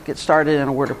Get started in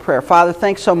a word of prayer. Father,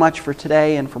 thanks so much for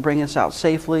today and for bringing us out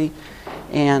safely.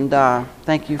 And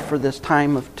thank you for this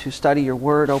time to study your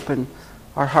word. Open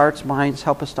our hearts, minds,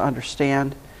 help us to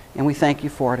understand. And we thank you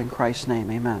for it in Christ's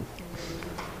name. Amen.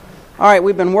 All right,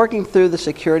 we've been working through the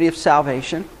security of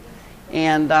salvation.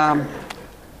 And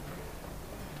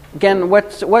again,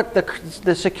 what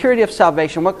the security of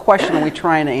salvation, what question are we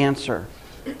trying to answer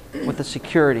with the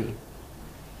security?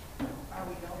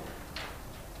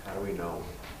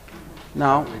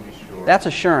 No, that's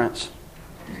assurance.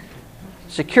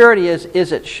 Security is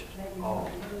it?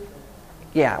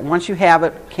 Yeah, once you have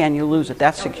it, can you lose it?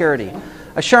 That's security.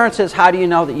 Assurance is how do you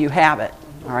know that you have it?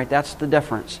 All right, that's the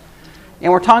difference.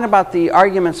 And we're talking about the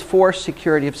arguments for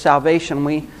security of salvation.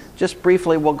 We just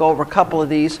briefly will go over a couple of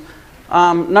these.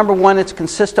 Number one, it's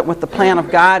consistent with the plan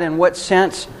of God. In what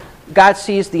sense? God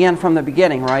sees the end from the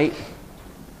beginning, right?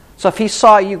 So if He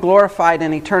saw you glorified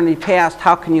in eternity past,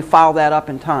 how can you follow that up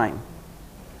in time?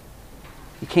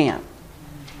 You can't.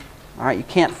 All right, you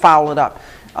can't follow it up.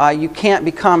 You can't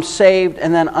become saved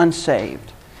and then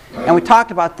unsaved. And we talked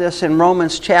about this in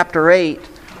Romans chapter 8,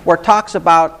 where it talks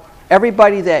about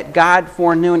everybody that God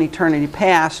foreknew in eternity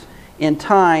past, in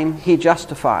time He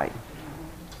justified.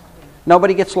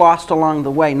 Nobody gets lost along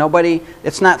the way.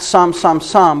 It's not some,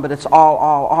 but it's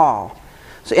all.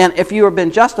 So, and if you have been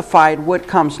justified, what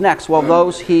comes next? Well,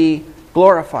 those He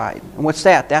glorified. And what's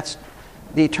that? That's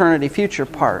the eternity future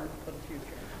part.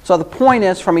 So the point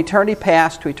is, from eternity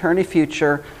past to eternity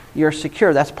future, you're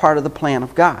secure. That's part of the plan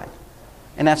of God.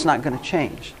 And that's not going to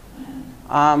change.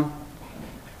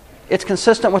 It's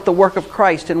consistent with the work of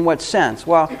Christ in what sense?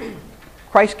 Well,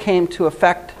 Christ came to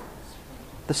effect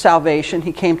the salvation.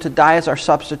 He came to die as our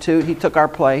substitute. He took our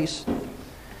place.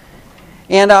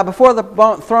 And before the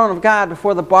throne of God,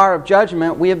 before the bar of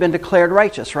judgment, we have been declared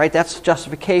righteous, right? That's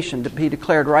justification, to be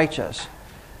declared righteous.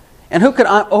 And who can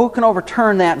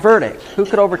overturn that verdict? Who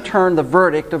could overturn the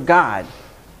verdict of God?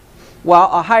 Well,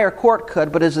 a higher court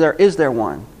could, but is there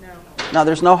one? No,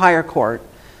 there's no higher court.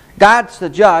 God's the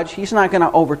judge. He's not going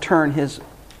to overturn His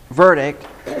verdict.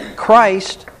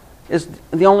 Christ is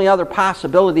the only other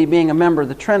possibility, being a member of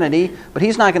the Trinity, but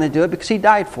He's not going to do it because He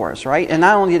died for us, right? And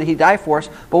not only did He die for us,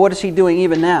 but what is He doing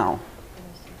even now?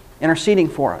 Interceding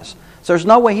for us. So there's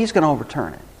no way He's going to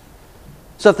overturn it.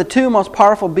 So if the two most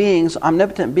powerful beings,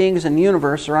 omnipotent beings in the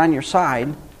universe are on your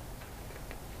side,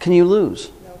 can you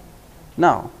lose?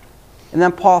 No. And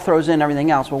then Paul throws in everything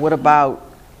else. Well, what about,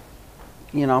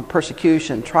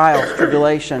 persecution, trials,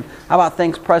 tribulation? How about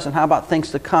things present? How about things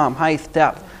to come? Height,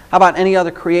 depth? How about any other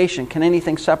creation? Can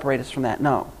anything separate us from that?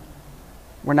 No.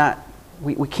 We're not.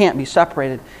 We can't be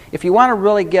separated. If you want to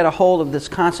really get a hold of this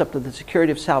concept of the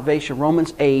security of salvation,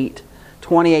 Romans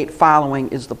 8:28 following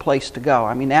is the place to go.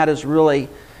 I mean, that is really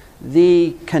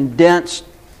the condensed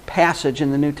passage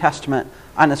in the New Testament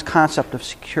on this concept of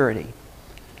security.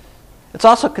 It's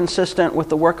also consistent with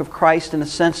the work of Christ in the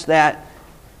sense that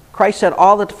Christ said,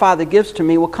 all that the Father gives to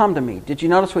me will come to me. Did you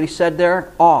notice what He said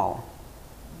there? All.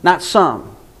 Not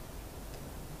some.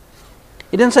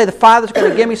 He didn't say the Father's going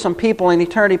to give me some people in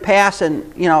eternity past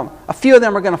and, a few of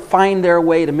them are going to find their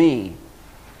way to me.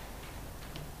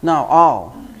 No,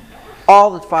 all.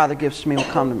 All that the Father gives to me will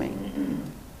come to me.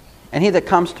 And he that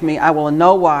comes to me, I will in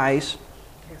no wise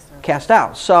cast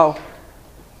out. So,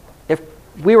 if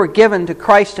we were given to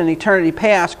Christ in eternity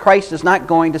past, Christ is not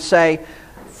going to say,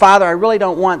 Father, I really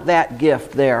don't want that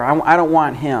gift there. I don't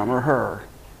want him or her.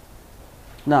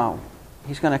 No.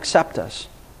 He's going to accept us.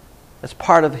 It's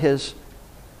part of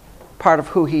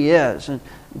who He is. And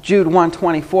Jude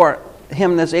 1:24,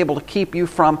 Him that is able to keep you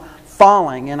from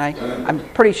falling, and I'm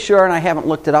pretty sure, and I haven't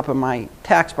looked it up in my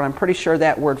text, but I'm pretty sure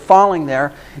that word falling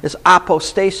there is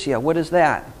apostasia. What is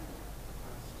that?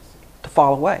 To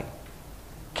fall away.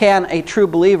 Can a true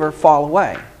believer fall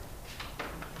away?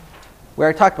 We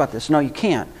already talked about this. No, you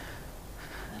can't.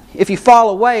 If you fall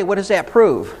away, what does that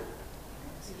prove?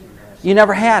 You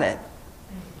never had it.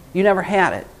 You never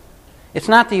had it. It's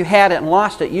not that you had it and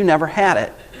lost it. You never had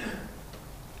it.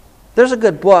 There's a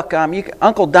good book.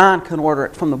 Uncle Don can order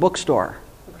it from the bookstore.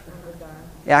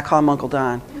 Yeah, I call him Uncle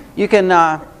Don. You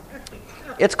can.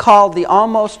 It's called The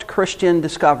Almost Christian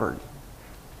Discovered.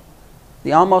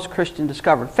 The Almost Christian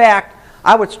Discovered. In fact,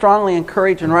 I would strongly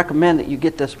encourage and recommend that you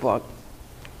get this book.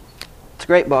 It's a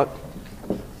great book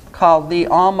called The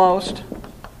Almost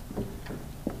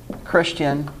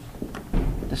Christian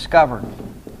Discovered.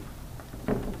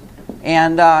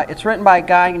 And it's written by a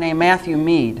guy named Matthew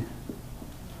Mead.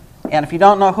 And if you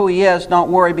don't know who he is,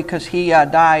 don't worry, because he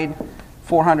died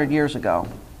 400 years ago.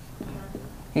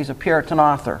 He's a Puritan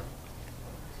author.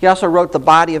 He also wrote The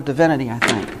Body of Divinity, I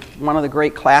think. One of the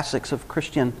great classics of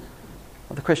Christian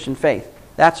of the Christian faith.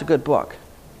 That's a good book.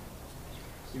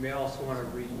 You may also want to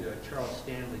read Charles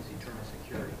Stanley's Eternal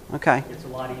Security. Okay. It's a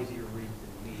lot easier to read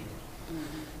than Mead.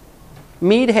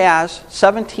 Mead has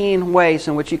 17 ways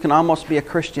in which you can almost be a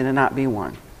Christian and not be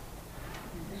one.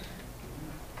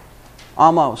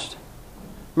 Almost.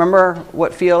 Remember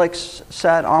what Felix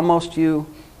said? Almost you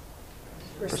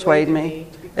persuade me.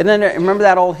 And then remember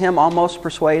that old hymn, Almost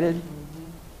Persuaded?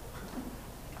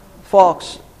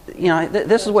 Folks,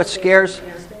 this is what scares,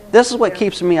 this is what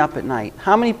keeps me up at night.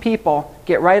 How many people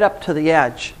get right up to the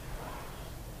edge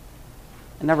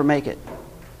and never make it?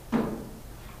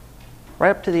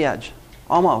 Right up to the edge.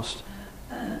 Almost.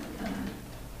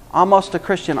 Almost a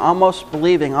Christian, almost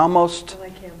believing, almost,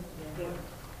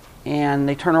 and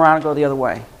they turn around and go the other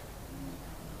way.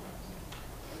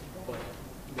 But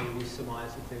may we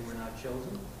surmise that they were not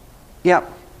chosen?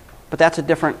 Yep, but that's a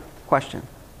different question.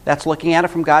 That's looking at it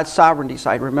from God's sovereignty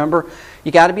side. Remember,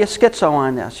 you got to be a schizo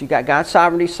on this. You got God's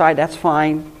sovereignty side, that's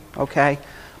fine, okay?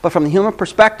 But from the human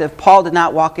perspective, Paul did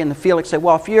not walk into Felix and say,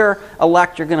 well, if you're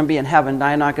elect, you're going to be in heaven.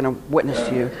 I'm not going to witness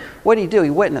to you. What did he do?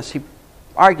 He witnessed. He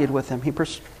argued with him. He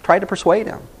tried to persuade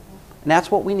him. And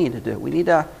that's what we need to do. We need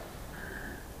to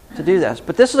do this.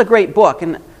 But this is a great book,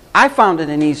 and I found it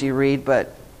an easy read,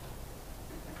 but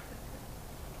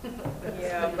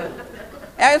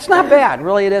it's not bad.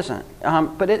 Really, it isn't.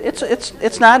 But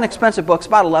it's not an expensive book. It's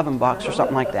about $11 or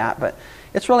something like that. But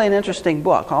it's really an interesting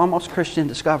book, Almost Christian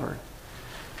Discovered.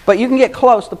 But you can get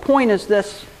close. The point is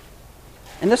this,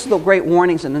 and this is the great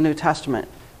warnings in the New Testament.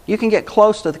 You can get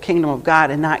close to the kingdom of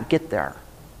God and not get there.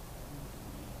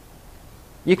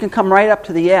 You can come right up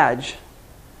to the edge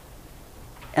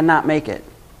and not make it.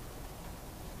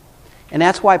 And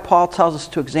that's why Paul tells us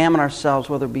to examine ourselves,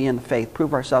 whether it be in the faith,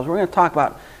 prove ourselves. We're going to talk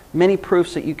about many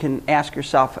proofs that you can ask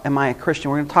yourself, am I a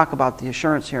Christian? We're going to talk about the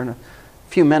assurance here in a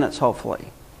few minutes, hopefully.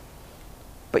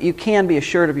 But you can be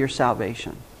assured of your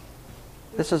salvation.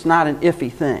 This is not an iffy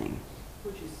thing.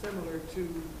 Which is similar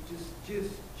to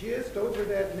just over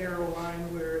that narrow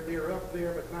line where they're up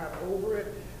there but not over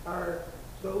it, are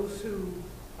those who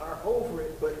are over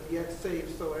it but yet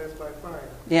saved so as by fire.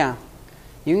 Yeah.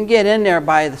 You can get in there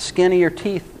by the skin of your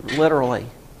teeth, literally.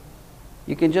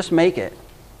 You can just make it.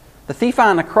 The thief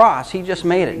on the cross, he just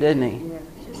made it, didn't he?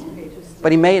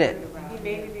 But he made it.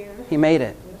 He made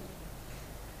it.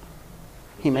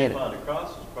 He made it. The thief on the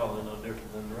cross is probably no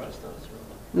different than the rest of us,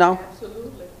 really. No.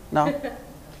 Absolutely. No.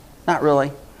 Not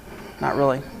really. Not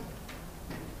really.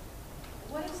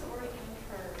 What is the word again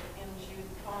for in Jude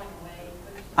falling away?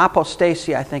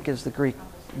 Apostasia, I think, is the Greek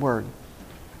word.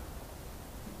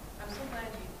 I'm so glad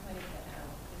you pointed that out.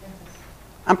 Because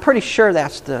I'm pretty sure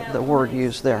that's the word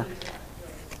used there.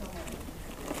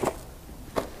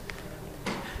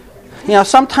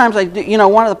 Sometimes I do,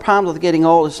 one of the problems with getting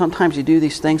old is sometimes you do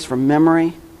these things from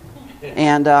memory,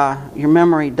 and your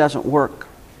memory doesn't work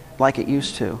like it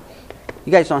used to.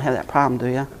 You guys don't have that problem, do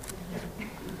you?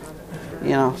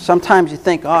 Sometimes you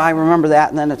think, oh, I remember that,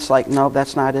 and then it's like, no,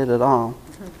 that's not it at all.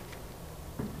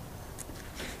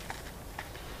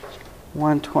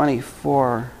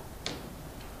 124.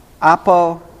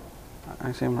 Apo,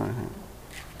 I say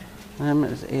him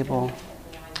is able.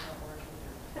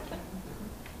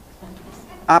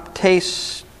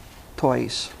 Aptastois.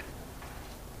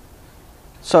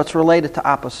 So it's related to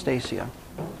apostasia.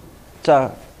 It's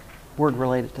a word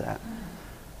related to that.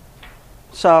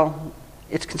 So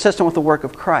it's consistent with the work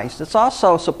of Christ. It's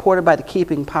also supported by the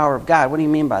keeping power of God. What do you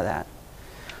mean by that?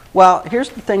 Well, here's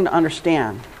the thing to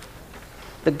understand.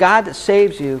 The God that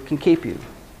saves you can keep you.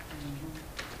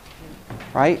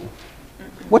 Right?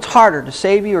 What's harder, to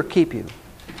save you or keep you?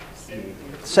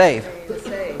 Save.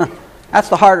 That's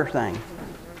the harder thing.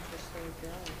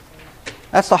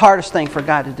 That's the hardest thing for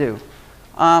God to do.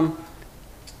 And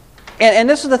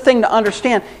this is the thing to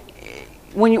understand.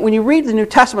 When you read the New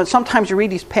Testament, sometimes you read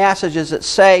these passages that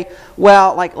say,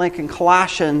 well, like in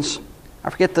Colossians, I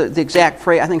forget the exact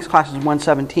phrase, I think it's Colossians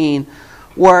 1:17,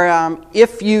 where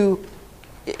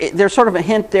there's sort of a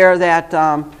hint there that,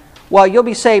 you'll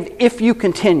be saved if you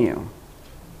continue.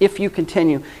 If you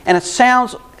continue. And it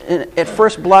sounds at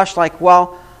first blush like,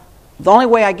 well, the only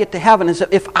way I get to heaven is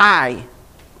if I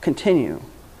continue.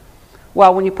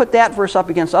 Well, when you put that verse up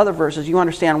against other verses, you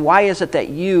understand why is it that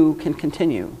you can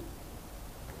continue.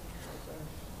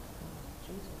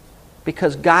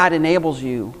 Because God enables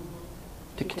you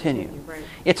to continue.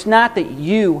 It's not that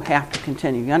you have to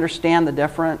continue. You understand the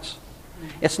difference?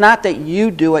 It's not that you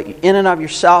do it in and of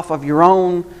yourself, of your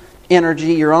own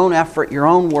energy, your own effort, your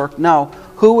own work. No.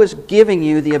 Who is giving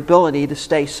you the ability to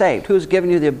stay saved? Who is giving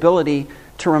you the ability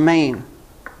to remain?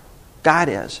 God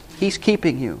is. He's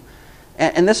keeping you.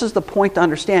 And this is the point to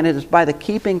understand. It is by the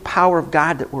keeping power of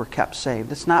God that we're kept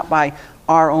saved. It's not by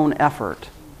our own effort.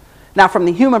 Now, from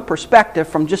the human perspective,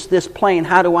 from just this plane,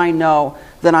 how do I know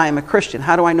that I am a Christian?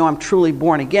 How do I know I'm truly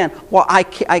born again? Well,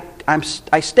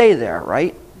 I stay there,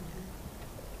 right?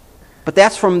 But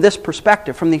that's from this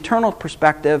perspective. From the eternal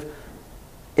perspective,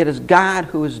 it is God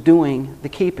who is doing the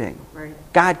keeping. Right.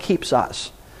 God keeps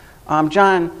us.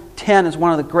 John 10 is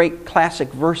one of the great classic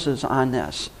verses on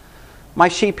this. My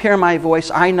sheep hear my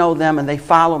voice, I know them, and they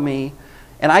follow me.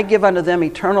 And I give unto them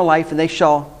eternal life, and they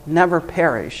shall never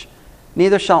perish.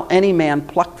 Neither shall any man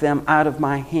pluck them out of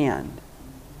my hand.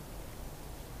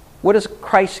 What does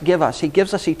Christ give us? He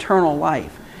gives us eternal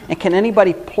life. And can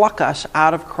anybody pluck us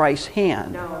out of Christ's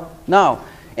hand? No. No.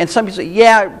 And some people say,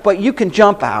 yeah, but you can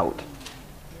jump out.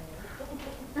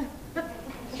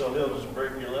 So he'll just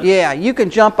break your leg? Yeah, you can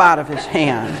jump out of his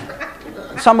hand.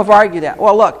 Some have argued that.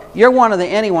 Well, look, you're one of the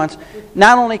any ones.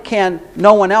 Not only can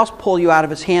no one else pull you out of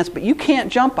his hands, but you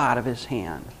can't jump out of his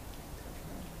hand.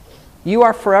 You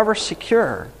are forever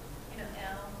secure. You know,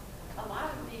 Al, a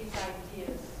lot of these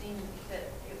ideas seem that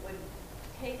it would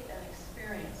take an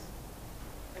experience,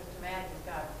 as dramatic as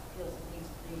God feels it needs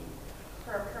to be,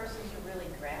 for a person to really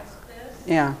grasp this.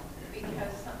 Yeah.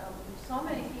 Because so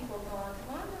many people go on,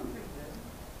 well, I'm doing pretty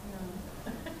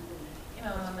good. You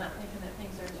know, I'm not thinking that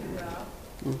things are too rough.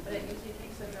 But it usually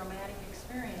takes a dramatic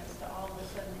experience to all of a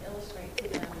sudden illustrate to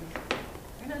them,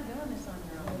 you're not doing this on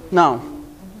your own. No.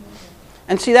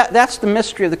 And see, that's the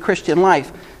mystery of the Christian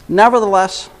life.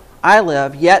 Nevertheless, I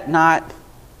live, yet not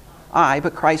I,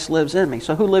 but Christ lives in me.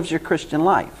 So who lives your Christian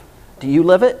life? Do you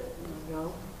live it?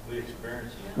 No. We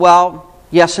experience it. Well,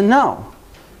 yes and no.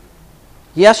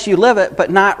 Yes, you live it, but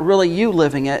not really you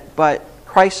living it, but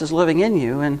Christ is living in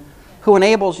you. And who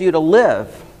enables you to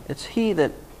live? It's He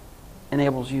that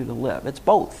enables you to live. It's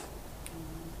both.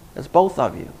 It's both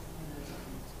of you.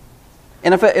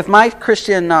 And if my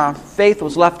Christian faith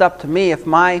was left up to me, if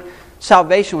my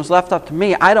salvation was left up to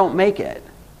me, I don't make it.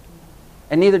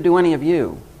 And neither do any of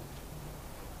you.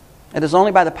 It is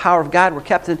only by the power of God we're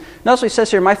kept in. Notice what he says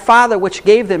here, my Father which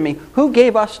gave them me. Who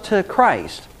gave us to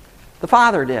Christ? The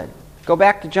Father did. Go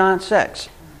back to John 6.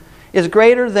 Is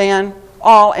greater than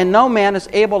all, and no man is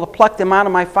able to pluck them out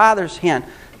of my Father's hand.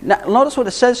 Now, notice what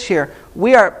it says here.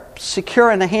 We are secure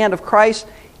in the hand of Christ,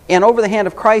 and over the hand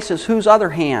of Christ is whose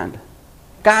other hand?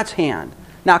 God's hand.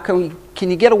 Now, can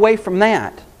you get away from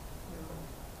that?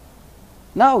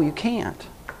 No, you can't.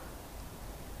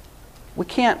 We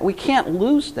can't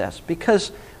lose this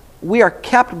because we are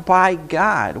kept by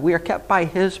God. We are kept by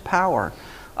His power.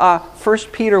 1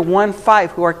 Peter 1:5,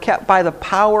 who are kept by the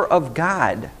power of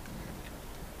God.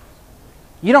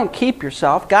 You don't keep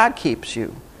yourself. God keeps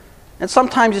you. And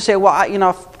sometimes you say, well,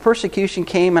 if persecution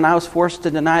came and I was forced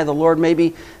to deny the Lord,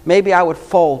 maybe I would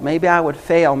fold. Maybe I would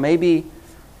fail.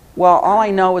 Well, all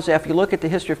I know is that if you look at the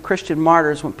history of Christian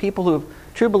martyrs, when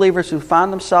true believers who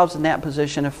found themselves in that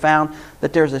position have found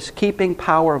that there's this keeping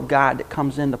power of God that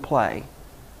comes into play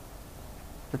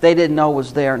that they didn't know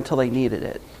was there until they needed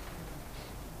it.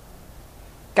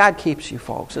 God keeps you,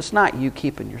 folks. It's not you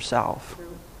keeping yourself.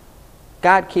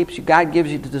 God keeps you. God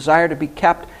gives you the desire to be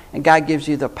kept, and God gives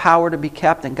you the power to be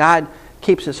kept, and God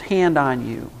keeps His hand on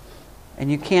you,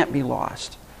 and you can't be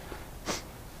lost.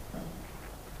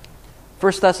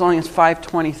 1 Thessalonians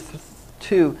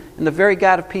 5:22, and the very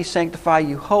God of peace sanctify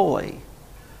you wholly.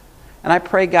 And I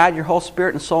pray, God, your whole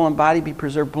spirit and soul and body be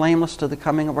preserved blameless to the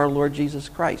coming of our Lord Jesus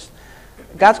Christ.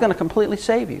 God's going to completely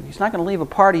save you. He's not going to leave a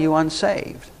part of you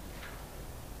unsaved.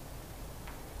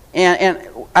 And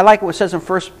I like what it says in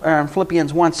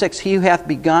Philippians 1:6, he who hath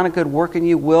begun a good work in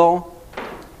you will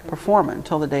perform it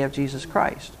until the day of Jesus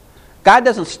Christ. God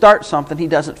doesn't start something He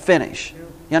doesn't finish.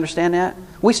 You understand that?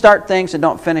 We start things and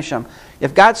don't finish them.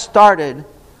 If God started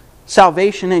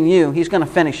salvation in you, He's going to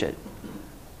finish it.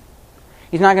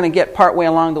 He's not going to get partway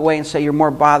along the way and say you're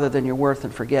more bother than you're worth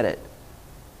and forget it.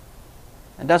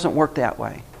 It doesn't work that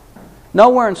way.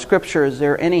 Nowhere in Scripture is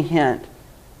there any hint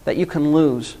that you can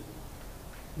lose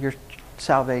your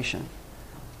salvation.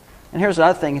 And here's the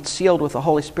other thing. It's sealed with the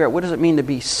Holy Spirit. What does it mean to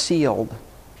be sealed?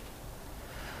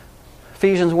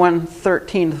 Ephesians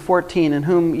 1:13-14, in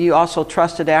whom you also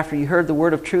trusted after you heard the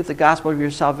word of truth, the gospel of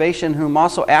your salvation, whom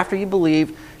also after you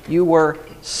believed, you were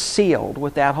sealed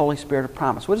with that Holy Spirit of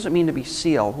promise. What does it mean to be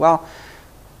sealed? Well,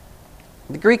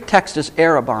 the Greek text is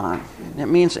arabon. It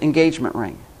means engagement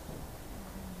ring.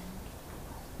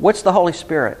 What's the Holy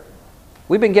Spirit?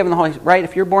 We've been given the Holy Spirit, right?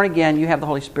 If you're born again, you have the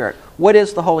Holy Spirit. What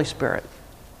is the Holy Spirit?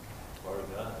 Part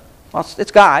of God. Well,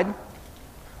 it's God.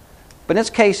 But in this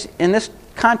case, in this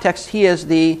context, He is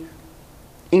the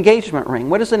engagement ring.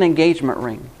 What is an engagement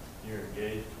ring? You're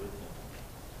engaged with Him.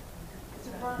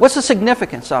 What's the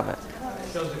significance of it?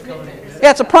 Shows the covenant.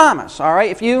 Yeah, it's a promise, all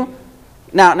right? If you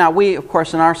now we, of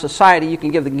course, in our society, you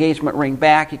can give the engagement ring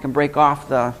back, you can break off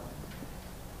the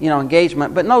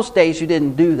engagement, but in those days you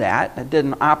didn't do that. It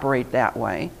didn't operate that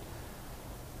way.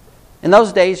 In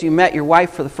those days, you met your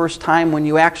wife for the first time when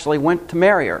you actually went to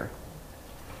marry her.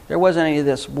 There wasn't any of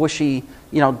this wishy,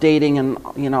 dating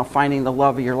and, finding the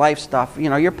love of your life stuff.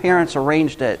 Your parents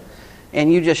arranged it,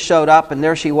 and you just showed up, and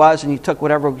there she was, and you took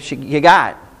whatever you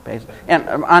got, basically.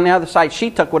 And on the other side,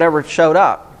 she took whatever showed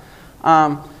up.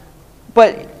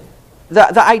 But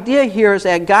the idea here is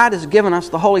that God has given us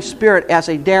the Holy Spirit as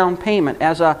a down payment,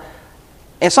 as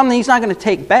something He's not going to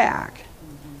take back.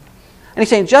 And He's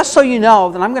saying, just so you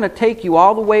know that I'm going to take you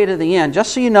all the way to the end,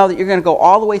 just so you know that you're going to go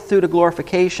all the way through to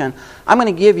glorification, I'm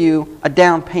going to give you a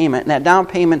down payment. And that down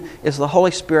payment is the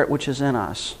Holy Spirit which is in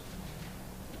us.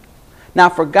 Now,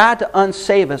 for God to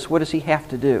unsave us, what does He have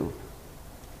to do?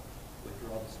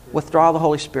 Withdraw the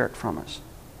Holy Spirit from us.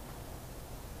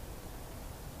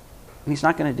 And He's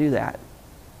not going to do that.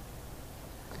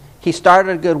 He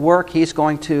started a good work. He's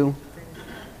going to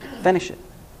finish it.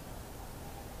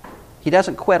 He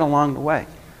doesn't quit along the way.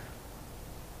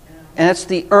 And it's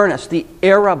the earnest, the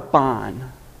arabon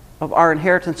of our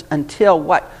inheritance until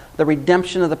what? The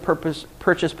redemption of the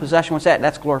purchased possession. What's that?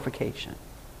 That's glorification.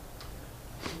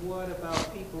 What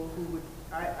about people who would,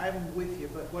 I'm with you,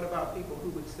 but what about people who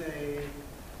would say,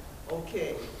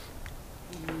 okay,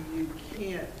 you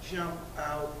can't jump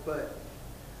out,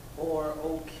 or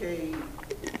okay,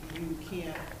 you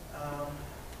can't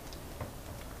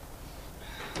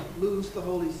lose the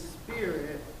Holy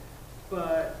Spirit,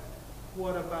 but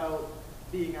what about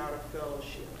being out of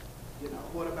fellowship?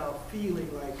 What about feeling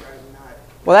like I'm not?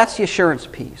 Well, that's the assurance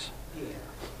piece. Yeah.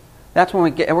 That's when we're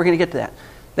going to get to that.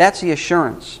 That's the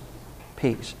assurance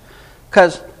piece.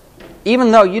 Because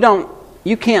even though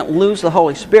you can't lose the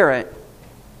Holy Spirit,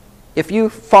 if you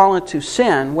fall into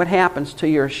sin, what happens to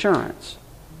your assurance?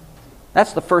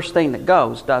 That's the first thing that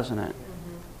goes, doesn't it?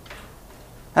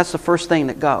 That's the first thing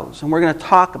that goes. And we're going to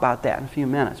talk about that in a few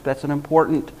minutes. But that's an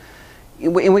important...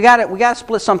 And we got to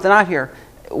split something out here.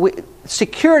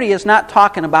 Security is not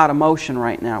talking about emotion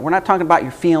right now. We're not talking about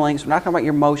your feelings. We're not talking about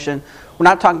your emotion. We're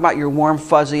not talking about your warm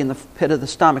fuzzy in the pit of the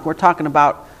stomach. We're talking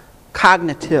about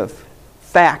cognitive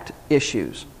fact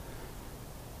issues.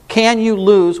 Can you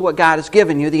lose what God has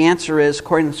given you? The answer is,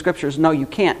 according to the Scriptures, no, you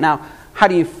can't. Now, how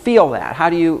do you feel that? How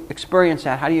do you experience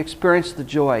that? How do you experience the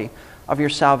joy of your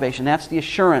salvation? That's the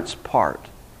assurance part.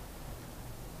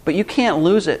 But you can't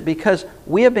lose it because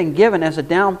we have been given as a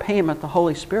down payment the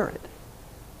Holy Spirit.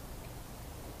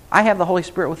 I have the Holy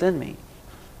Spirit within me.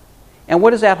 And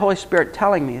what is that Holy Spirit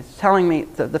telling me? It's telling me,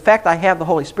 the fact I have the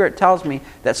Holy Spirit tells me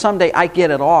that someday I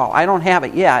get it all. I don't have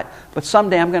it yet, but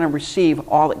someday I'm going to receive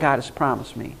all that God has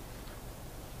promised me.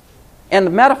 And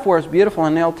the metaphor is beautiful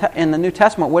in the New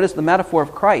Testament. What is the metaphor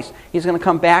of Christ? He's going to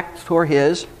come back for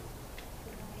His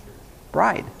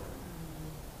bride.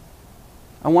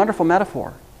 A wonderful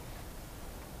metaphor.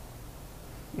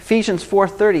 Ephesians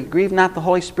 4:30, grieve not the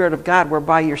Holy Spirit of God,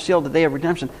 whereby you're sealed the day of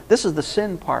redemption. This is the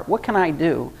sin part. What can I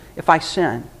do if I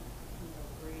sin?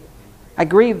 I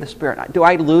grieve the Spirit. Do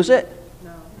I lose it?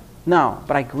 No,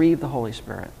 but I grieve the Holy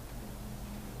Spirit.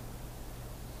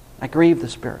 I grieve the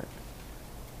Spirit.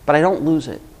 But I don't lose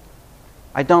it.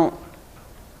 I don't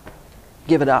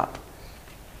give it up.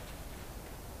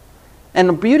 And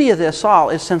the beauty of this all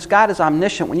is, since God is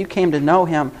omniscient, when you came to know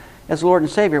Him as Lord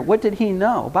and Savior, what did He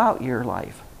know about your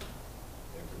life?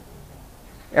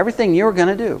 Everything you were going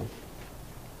to do.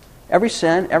 Every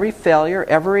sin, every failure,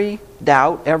 every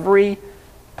doubt, every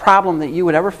problem that you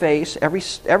would ever face,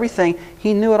 everything,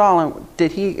 He knew it all. And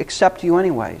did He accept you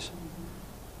anyways?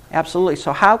 Absolutely.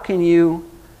 So how can you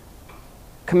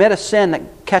commit a sin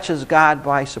that catches God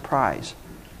by surprise?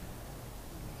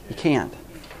 You can't.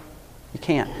 You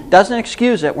can't. Doesn't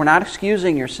excuse it. We're not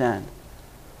excusing your sin.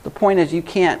 The point is, you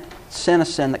can't sin a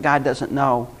sin that God doesn't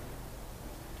know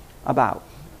about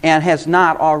and has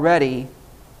not already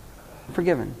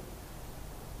forgiven.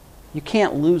 You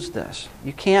can't lose this.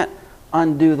 You can't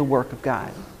undo the work of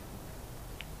God.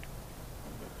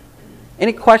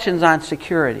 Any questions on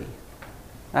security?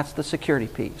 That's the security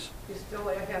piece. You still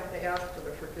have to ask for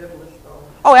the forgiveness, though.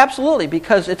 Oh, absolutely,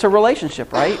 because it's a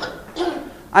relationship, right?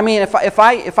 I mean, if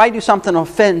I do something to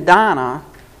offend Donna,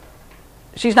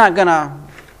 she's not going to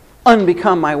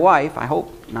unbecome my wife. I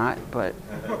hope not, but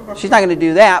she's not going to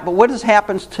do that. But what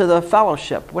happens to the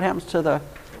fellowship? What happens to the...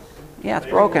 Yeah, it's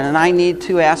broken, and I need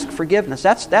to ask forgiveness.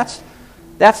 That's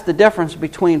the difference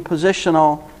between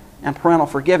positional and parental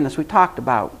forgiveness. We talked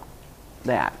about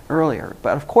that earlier.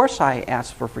 But of course I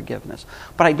ask for forgiveness.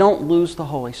 But I don't lose the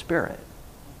Holy Spirit.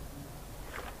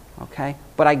 Okay?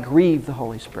 But I grieve the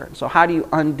Holy Spirit. So how do you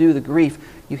undo the grief?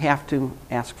 You have to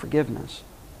ask forgiveness.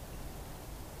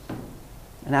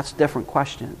 And that's a different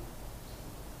question.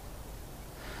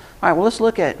 All right, well, let's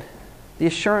look at the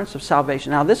assurance of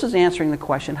salvation. Now, this is answering the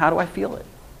question, how do I feel it?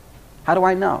 How do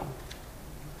I know?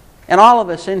 And all of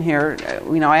us in here,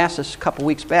 I asked this a couple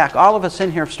weeks back, all of us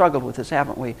in here have struggled with this,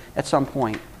 haven't we, at some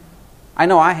point? I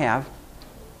know I have.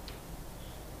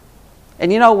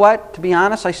 And you know what? To be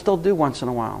honest, I still do once in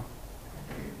a while.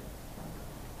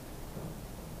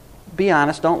 Be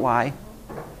honest, don't lie.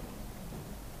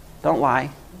 Don't lie.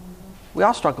 We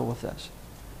all struggle with this.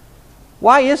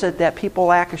 Why is it that people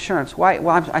lack assurance? Why?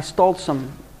 Well, I stole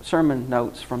some sermon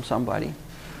notes from somebody,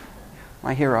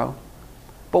 my hero.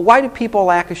 But why do people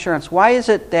lack assurance? Why is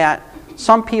it that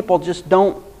some people just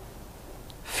don't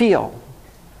feel?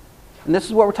 And this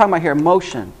is what we're talking about here,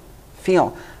 emotion,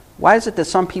 feel. Why is it that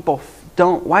some people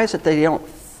don't, why is it they don't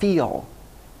feel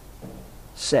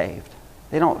saved?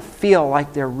 They don't feel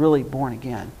like they're really born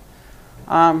again.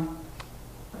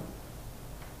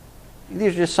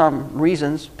 These are just some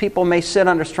reasons. People may sit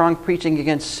under strong preaching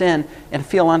against sin and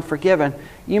feel unforgiven.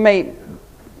 You may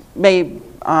be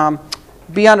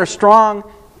under strong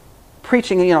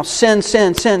preaching, sin,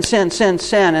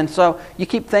 and so you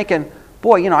keep thinking,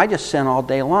 boy, I just sin all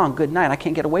day long. Good night. I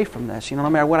can't get away from this. No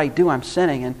matter what I do, I'm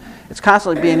sinning, and it's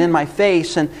constantly being in my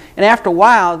face. And after a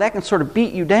while, that can sort of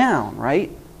beat you down,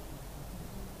 right?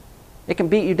 It can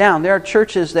beat you down. There are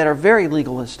churches that are very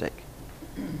legalistic.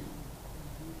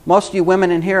 Most of you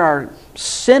women in here are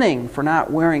sinning for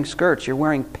not wearing skirts. You're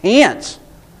wearing pants.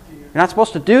 You're not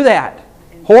supposed to do that.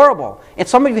 Horrible. And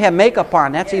some of you have makeup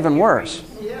on. That's even worse.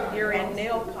 You're in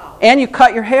nail polish. And you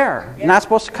cut your hair. You're not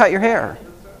supposed to cut your hair.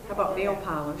 How about nail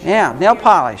polish? Yeah, nail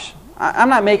polish. I'm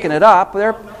not making it up.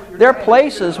 There are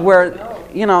places where,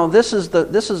 this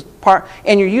is part,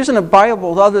 and you're using a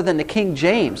Bible other than the King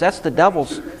James. That's the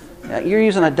devil's. You're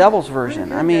using a devil's version.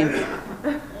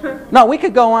 No, we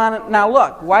could go on. Now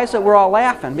look, why is it we're all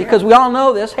laughing? Because we all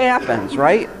know this happens,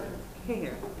 right?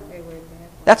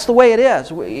 That's the way it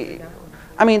is.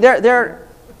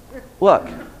 Look,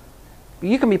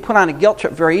 you can be put on a guilt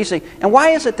trip very easily. And why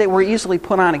is it that we're easily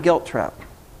put on a guilt trip?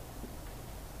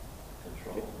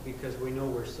 Because we know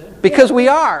we're sinners. Because we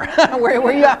are.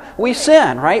 We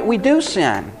sin, right? We do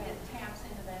sin. It taps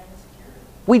into that insecurity.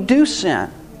 We do sin.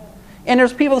 And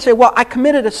there's people that say, well, I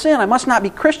committed a sin. I must not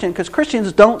be Christian because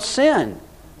Christians don't sin.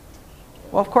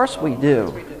 Well, of course we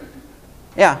do.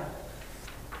 Yeah.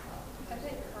 I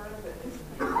think part of it is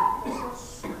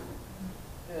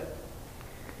that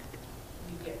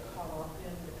you get caught up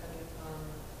in depending on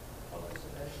focus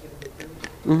and activity.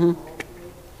 Mm-hmm.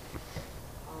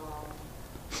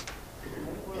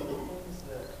 One of the things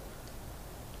that,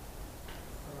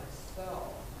 for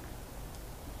myself,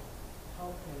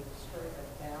 helped me strike a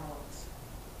balance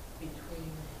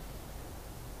between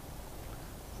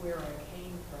where I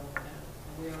came from and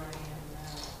where I am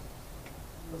now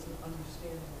was an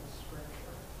understanding of the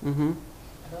Scripture. Mm-hmm.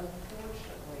 And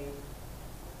unfortunately,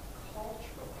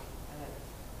 culturally, and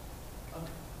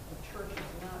the church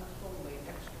is not totally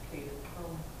extricated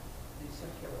from the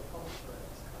secular culture in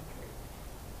this country.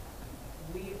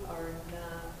 We are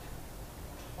not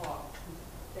taught to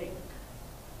think.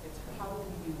 It's how do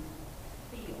you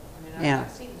feel? Yeah.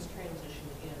 I've seen this transition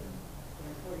in the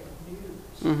reporting of news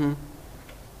Mm-hmm.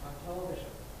 on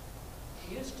television.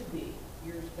 It used to be,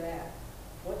 years back,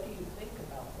 what do you think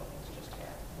about what has just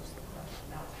happened was the question.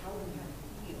 Now it's how do you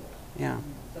feel? Yeah.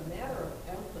 It's a matter of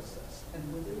emphasis, and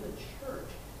within the church,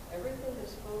 everything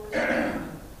is focused on,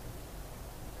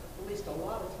 at least a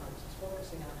lot of times, is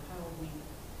focusing on how we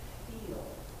feel,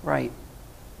 Right.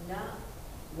 not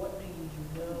what do you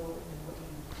know and what do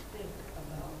you think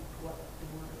about what the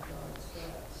Word of God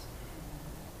says.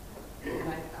 And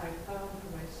I found for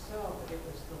myself that it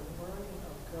was the learning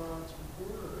of God's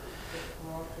Word that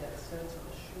brought that sense of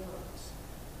assurance.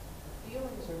 The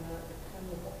feelings are not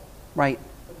dependable, Right.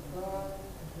 but God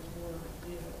and His Word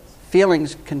is.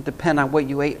 Feelings can depend on what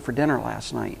you ate for dinner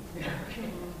last night.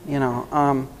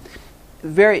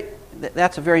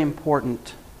 That's a very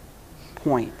important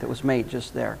point that was made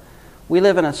just there. We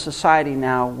live in a society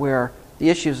now where the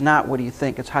issue is not what do you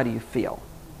think, it's how do you feel.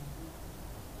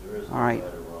 There is no All right.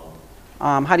 right or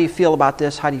wrong. How do you feel about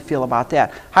this? How do you feel about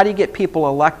that? How do you get people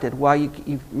elected? Well,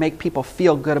 you make people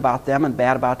feel good about them and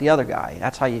bad about the other guy.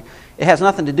 That's how you. It has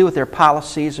nothing to do with their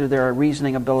policies or their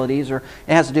reasoning abilities, or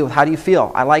it has to do with how do you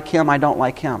feel? I like him, I don't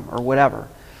like him, or whatever.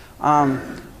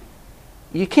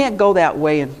 You can't go that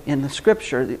way in the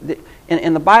Scripture.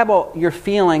 In the Bible, your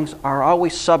feelings are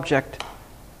always subject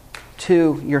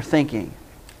to your thinking.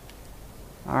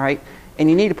 All right? And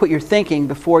you need to put your thinking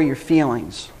before your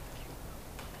feelings.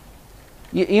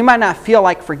 You might not feel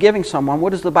like forgiving someone. What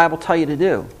does the Bible tell you to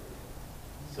do?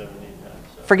 70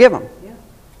 times. Forgive them.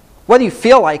 Whether you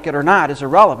feel like it or not is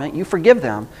irrelevant. You forgive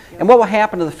them. And what will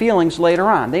happen to the feelings later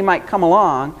on? They might come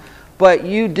along, but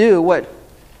you do what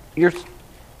you're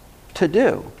to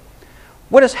do.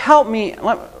 What has helped me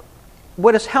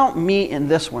in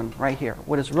this one right here,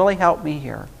 what has really helped me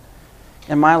here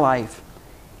in my life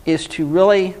is to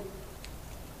really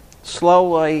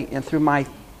slowly and through my,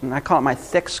 and I call it my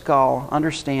thick skull,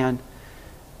 understand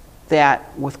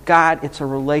that with God it's a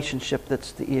relationship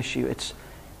that's the issue.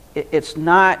 It's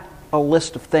not a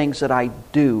list of things that I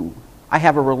do. I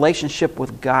have a relationship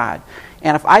with God.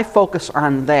 And if I focus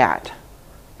on that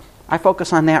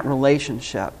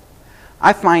relationship,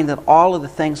 I find that all of the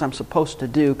things I'm supposed to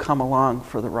do come along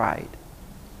for the ride.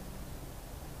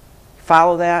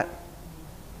 Follow that?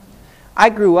 I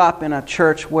grew up in a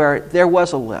church where there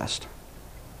was a list.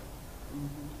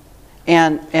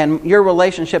 And your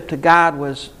relationship to God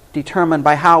was determined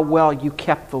by how well you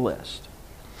kept the list.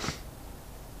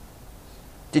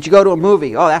 Did you go to a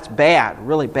movie? Oh, that's bad,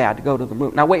 really bad to go to the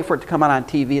movie. Now wait for it to come out on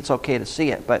TV. It's okay to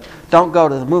see it, but don't go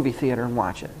to the movie theater and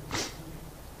watch it.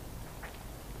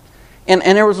 And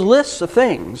there was lists of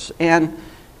things. And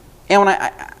when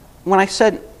I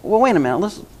said, well, wait a minute,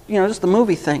 let's, just the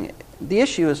movie thing. The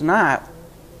issue is not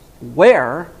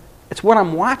where, it's what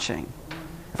I'm watching.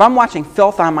 If I'm watching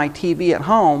filth on my TV at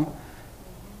home,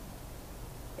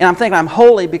 and I'm thinking I'm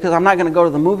holy because I'm not going to go to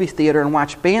the movie theater and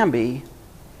watch Bambi,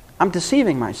 I'm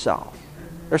deceiving myself.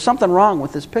 There's something wrong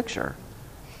with this picture.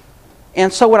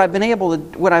 And so what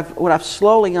I've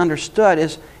slowly understood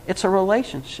is it's a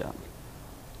relationship.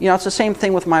 It's the same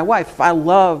thing with my wife. If I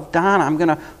love Donna, I'm going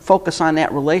to focus on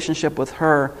that relationship with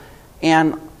her,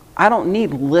 and I don't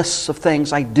need lists of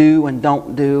things I do and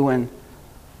don't do, and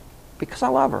because I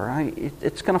love her,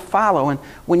 it's going to follow. And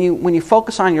when you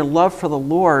focus on your love for the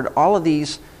Lord, all of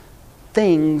these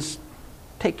things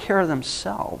take care of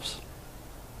themselves.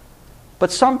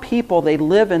 But some people, they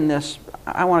live in this,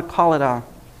 I want to call it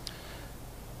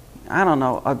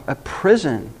a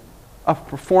prison of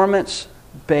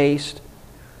performance-based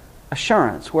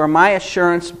assurance, where my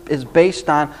assurance is based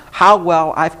on how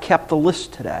well I've kept the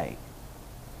list today.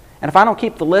 And if I don't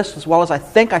keep the list as well as I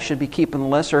think I should be keeping the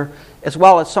list, or as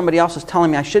well as somebody else is telling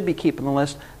me I should be keeping the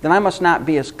list, then I must not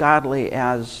be as godly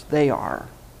as they are.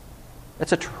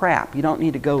 It's a trap. You don't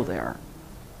need to go there.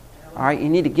 All right? You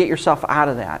need to get yourself out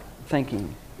of that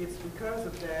thinking. It's because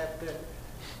of that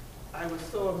I was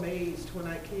so amazed when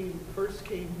I first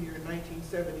came here in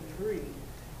 1973,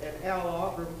 and Al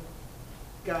Auburn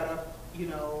got up,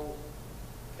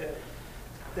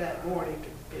 that morning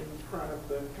in front of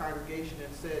the congregation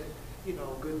and said,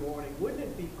 good morning. Wouldn't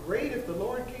it be great if the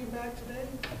Lord came back today?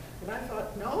 And I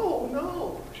thought,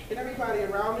 no. And everybody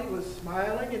around me was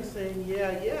smiling and saying,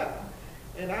 yeah.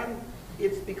 And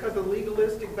it's because of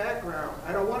legalistic background.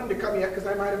 I don't want him to come yet because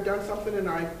I might have done something and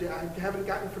I haven't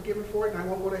gotten forgiven for it and I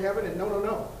won't go to heaven. And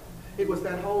no. It was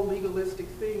that whole legalistic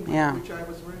thing with which I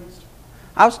was raised.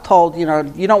 I was told, you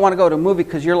don't want to go to a movie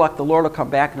because you're like the Lord will come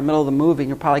back in the middle of the movie and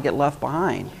you'll probably get left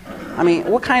behind. I mean,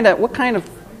 what kind of,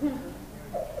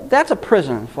 that's a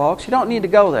prison, folks. You don't need to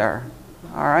go there,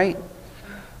 all right?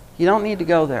 You don't need to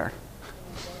go there.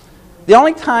 The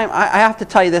only time, I have to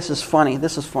tell you, this is funny.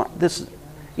 This is fun.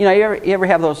 You ever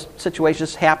have those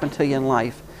situations happen to you in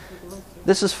life?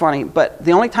 This is funny, but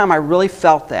the only time I really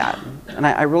felt that, and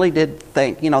I really did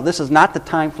think, this is not the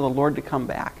time for the Lord to come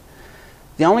back.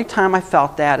 The only time I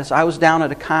felt that is I was down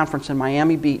at a conference in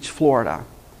Miami Beach, Florida.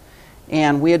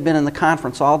 And we had been in the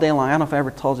conference all day long. I don't know if I ever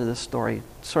told you this story.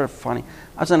 It's sort of funny.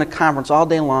 I was in a conference all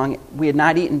day long. We had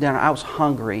not eaten dinner. I was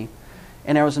hungry.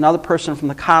 And there was another person from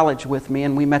the college with me,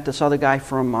 and we met this other guy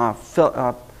from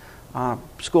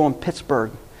school in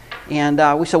Pittsburgh.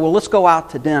 And we said, well, let's go out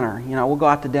to dinner. We'll go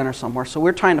out to dinner somewhere. So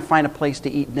we're trying to find a place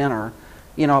to eat dinner,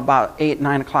 about 8,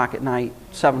 9 o'clock at night,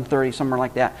 7:30, somewhere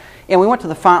like that. And we went to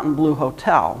the Fontainebleau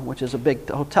Hotel, which is a big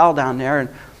hotel down there. And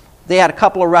they had a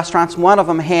couple of restaurants. One of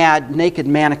them had naked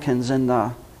mannequins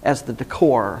as the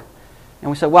decor. And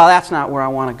we said, well, that's not where I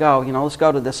want to go. Let's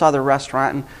go to this other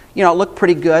restaurant. And, it looked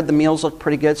pretty good. The meals looked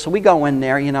pretty good. So we go in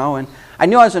there, and I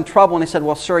knew I was in trouble. And they said,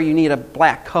 well, sir, you need a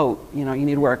black coat. You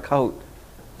need to wear a coat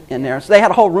in there. So they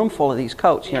had a whole room full of these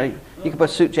coats. You could put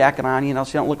a suit jacket on, so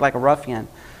you don't look like a ruffian.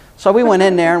 So we went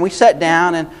in there, and we sat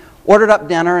down and ordered up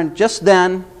dinner. And just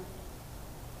then,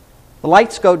 the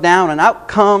lights go down, and out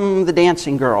come the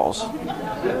dancing girls.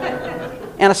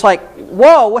 And it's like,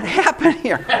 whoa, what happened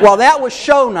here? Well, that was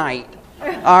show night,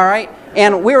 all right?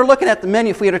 And we were looking at the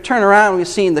menu. If we had to turn around, we were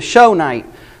seeing the show night.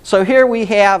 So here we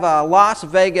have a Las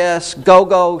Vegas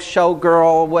go-go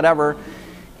showgirl, whatever.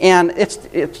 And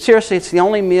seriously, it's the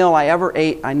only meal I ever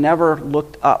ate. I never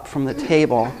looked up from the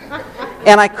table.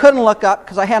 And I couldn't look up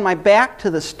because I had my back to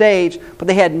the stage, but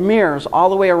they had mirrors all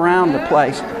the way around the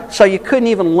place. So you couldn't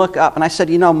even look up. And I said,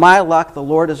 my luck, the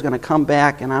Lord is going to come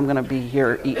back and I'm going to be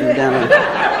here eating dinner.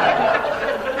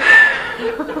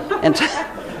 And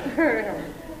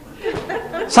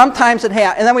sometimes it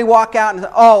happened. And then we walk out and,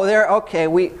 okay,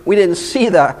 we didn't see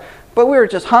but we were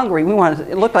just hungry.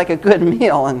 It looked like a good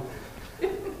meal. And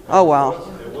oh, well.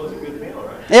 It was a good meal,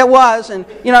 right? It was, and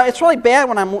it's really bad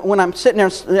when I'm sitting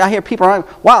there and I hear people going,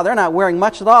 "Wow, they're not wearing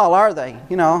much at all, are they?"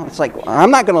 It's like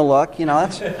I'm not going to look.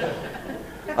 That's.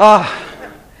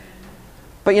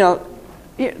 But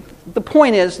the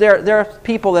point is there are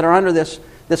people that are under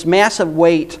this massive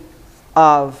weight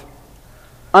of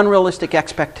unrealistic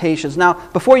expectations. Now,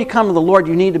 before you come to the Lord,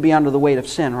 you need to be under the weight of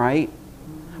sin, right?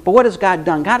 But what has God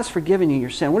done? God has forgiven you your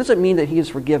sin. What does it mean that He has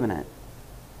forgiven it?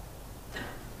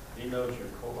 He knows your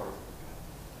core.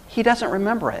 He doesn't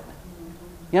remember it.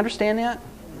 You understand that?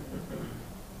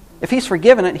 If He's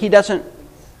forgiven it, He doesn't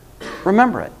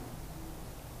remember it.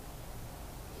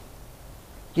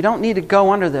 You don't need to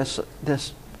go under this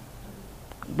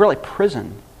really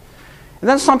prison. And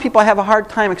then some people have a hard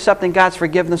time accepting God's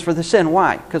forgiveness for the sin.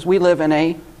 Why? Because we live in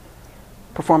a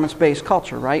performance-based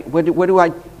culture, right? What do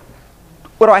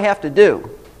I have to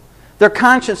do? Their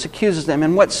conscience accuses them.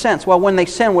 In what sense? Well, when they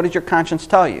sin, what does your conscience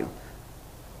tell you?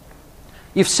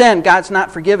 You've sinned. God's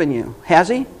not forgiven you. Has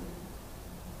He?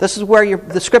 This is where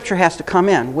the Scripture has to come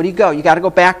in. Where do you go? You got to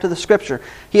go back to the Scripture.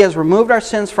 He has removed our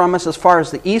sins from us as far as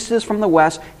the east is from the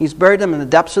west. He's buried them in the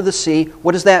depths of the sea.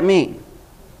 What does that mean?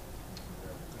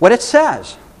 What it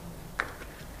says.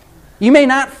 You may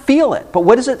not feel it, but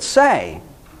what does it say?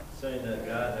 It's saying that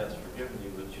God has forgiven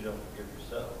you, but you don't forgive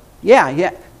yourself.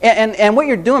 Yeah. And what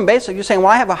you're doing, basically, you're saying,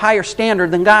 well, I have a higher standard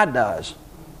than God does.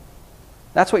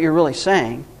 That's what you're really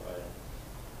saying. Right.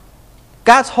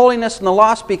 God's holiness and the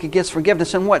law speak against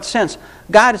forgiveness. In what sense?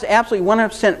 God is absolutely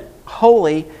 100%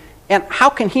 holy, and how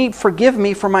can He forgive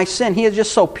me for my sin? He is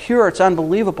just so pure, it's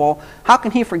unbelievable. How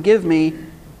can He forgive me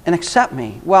and accept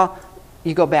me? Well,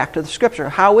 you go back to the Scripture.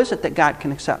 How is it that God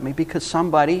can accept me? Because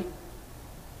somebody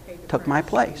took my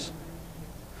place.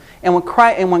 And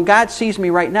when God sees me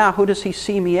right now, who does He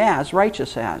see me as,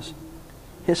 righteous as?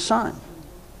 His Son.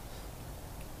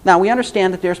 Now, we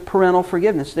understand that there's parental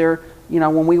forgiveness.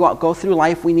 When we go through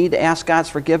life, we need to ask God's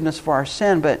forgiveness for our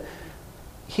sin, but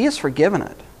He has forgiven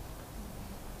it.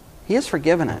 He has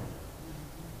forgiven it.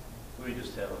 We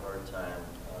just have a hard time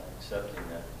accepting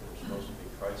that we're supposed to be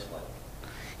Christ-like.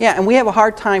 Yeah, and we have a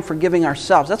hard time forgiving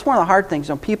ourselves. That's one of the hard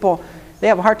things. People, they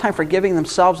have a hard time forgiving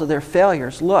themselves of their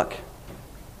failures. Look,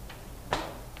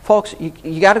 folks,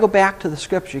 you got to go back to the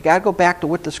Scripture. You got to go back to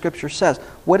what the Scripture says.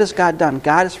 What has God done?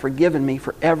 God has forgiven me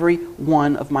for every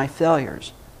one of my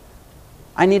failures.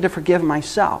 I need to forgive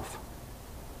myself.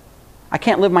 I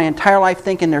can't live my entire life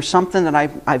thinking there's something that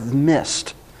I've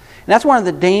missed. And that's one of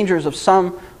the dangers of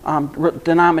some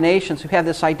denominations who have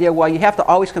this idea, well, you have to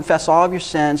always confess all of your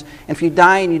sins, and if you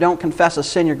die and you don't confess a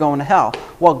sin, you're going to hell.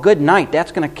 Well, good night.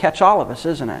 That's going to catch all of us,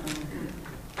 isn't it?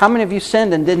 How many of you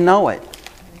sinned and didn't know it?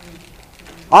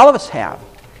 All of us have.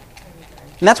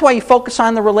 And that's why you focus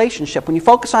on the relationship. When you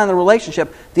focus on the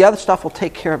relationship, the other stuff will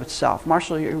take care of itself.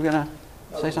 Marshall, you were going to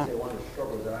say something? One of the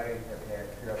struggles that I have had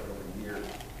here over the years,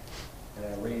 and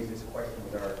I raised this question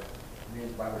with our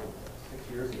men's Bible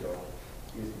 6 years ago,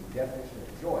 is the definition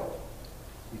of joy.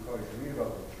 Because you read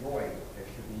about the joy that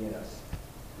should be in us,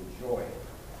 the joy,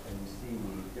 and you see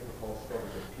the difficult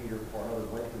struggles that Peter, Paul, and others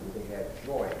went through, but they had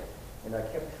joy. And I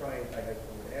kept trying, I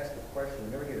would ask the question,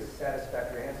 and never get a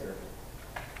satisfactory answer.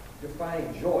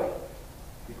 Define joy,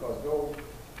 because though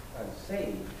I'm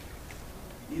saved,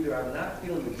 either I'm not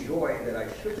feeling the joy that I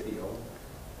should feel,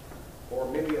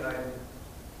 or maybe I'm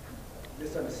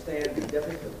misunderstanding the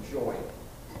definition of joy.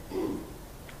 And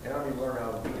I don't even learn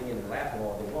how beating in and laughing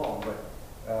all day long, but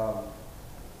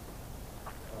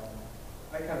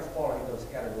I kind of fall into those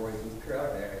categories.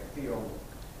 Periodically, I feel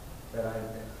that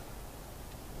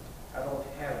I don't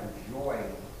have the joy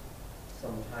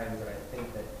sometimes that I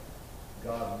think that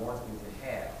God wants me to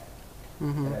have.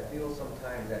 Mm-hmm. And I feel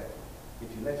sometimes that if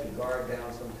you let your guard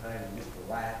down sometimes and just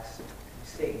relax,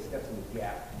 Satan steps in the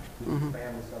gap. Mm-hmm.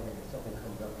 Family, something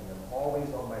comes up, and I'm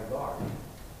always on my guard.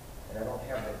 And I don't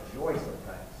have that joy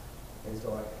sometimes. And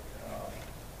so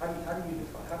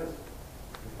how does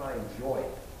define joy?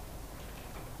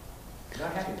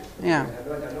 Not happiness. Yeah.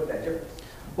 I know that difference.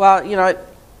 Well,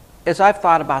 as I've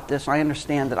thought about this, I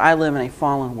understand that I live in a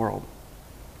fallen world.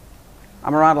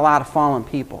 I'm around a lot of fallen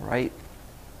people, right?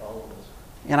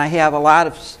 And I have a lot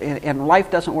of, and life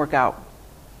doesn't work out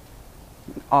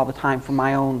all the time for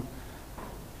my own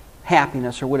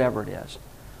happiness or whatever it is.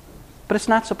 But it's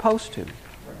not supposed to.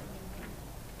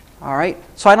 All right?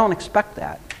 So I don't expect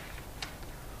that.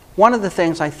 One of the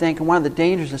things I think, and one of the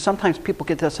dangers is sometimes people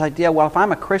get this idea, well, if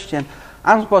I'm a Christian,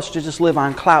 I'm supposed to just live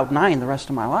on cloud 9 the rest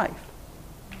of my life.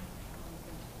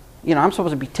 You know, I'm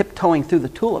supposed to be tiptoeing through the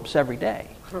tulips every day.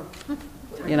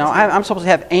 You know, I'm supposed to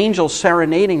have angels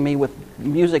serenading me with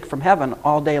music from heaven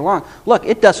all day long. Look,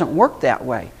 it doesn't work that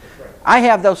way. I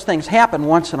have those things happen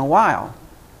once in a while.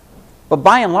 But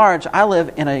by and large, I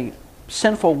live in a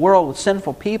sinful world with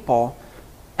sinful people,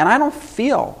 and I don't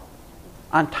feel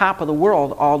on top of the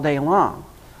world all day long.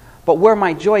 But where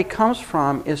my joy comes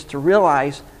from is to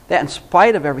realize that in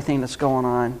spite of everything that's going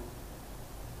on,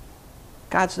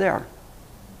 God's there.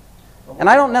 And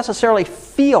I don't necessarily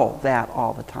feel that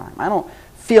all the time. I don't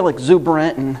feel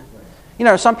exuberant, and you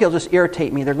know, some people just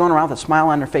irritate me. They're going around with a smile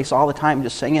on their face all the time,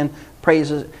 just singing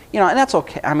praises. You know, and that's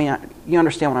okay. I mean, you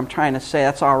understand what I'm trying to say.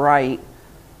 That's all right.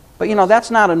 But you know,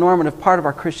 that's not a normative part of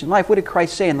our Christian life. What did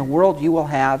Christ say? In the world you will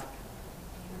have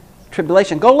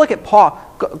tribulation. Go look at Paul.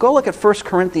 Go look at 1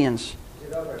 Corinthians.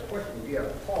 That was my question. You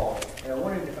have Paul, and I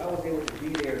wondered if I was able to be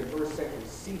there in the first section to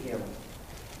see him,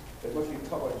 as much as you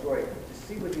talk about joy, to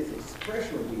see what his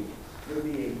expression would be. Would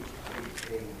it be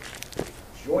a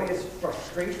joyous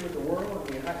frustration with the world?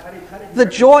 I mean, how did The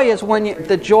joy is when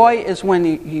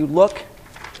you look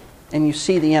and you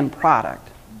see the end product.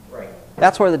 Right.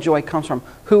 That's where the joy comes from.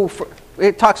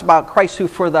 It talks about Christ who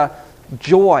for the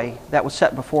joy that was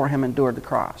set before him endured the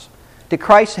cross. Did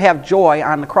Christ have joy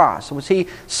on the cross? Was he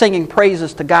singing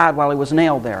praises to God while he was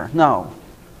nailed there? No.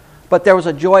 But there was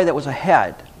a joy that was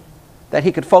ahead that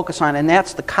he could focus on, and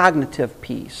that's the cognitive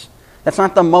piece. That's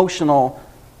not the emotional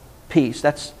piece.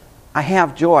 That's, I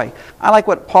have joy. I like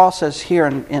what Paul says here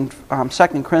in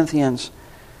 2 Corinthians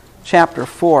chapter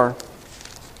 4.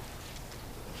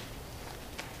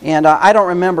 And I don't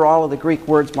remember all of the Greek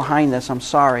words behind this, I'm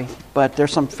sorry. But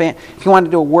there's some, if you want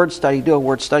to do a word study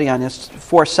on this,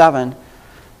 4:7.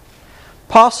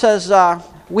 Paul says,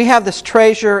 we have this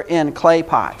treasure in clay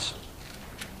pots.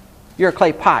 You're a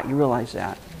clay pot, you realize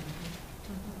that.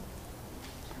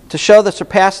 To show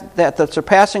that the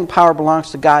surpassing power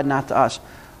belongs to God, not to us.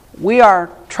 We are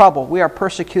troubled. We are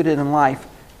persecuted in life.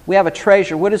 We have a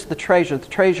treasure. What is the treasure? The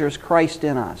treasure is Christ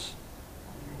in us.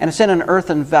 And it's in an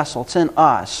earthen vessel. It's in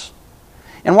us.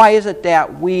 And why is it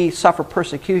that we suffer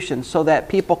persecution? So that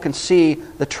people can see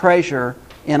the treasure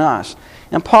in us.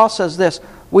 And Paul says this,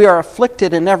 we are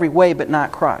afflicted in every way but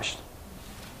not crushed.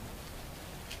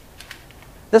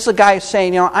 This is a guy who's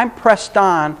saying, you know, I'm pressed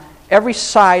on every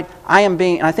side. I am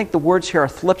being, and I think the words here are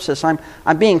thlipsis,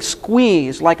 I'm being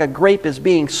squeezed like a grape is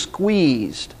being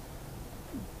squeezed.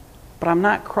 But I'm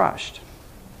not crushed.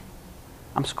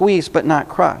 I'm squeezed but not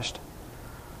crushed.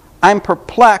 I'm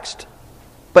perplexed,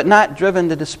 but not driven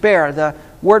to despair. The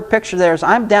word picture there is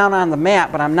I'm down on the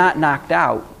mat, but I'm not knocked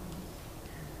out.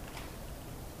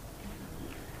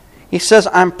 He says,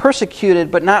 I'm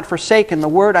persecuted, but not forsaken. The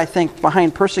word, I think,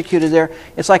 behind persecuted there,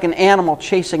 it's like an animal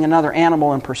chasing another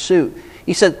animal in pursuit.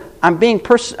 He said, I'm being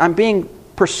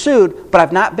pursued, but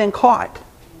I've not been caught.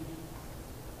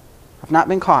 I've not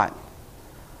been caught.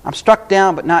 I'm struck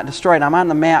down, but not destroyed. I'm on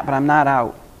the mat, but I'm not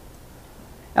out.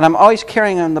 And I'm always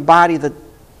carrying in the body the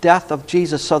death of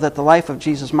Jesus so that the life of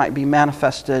Jesus might be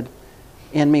manifested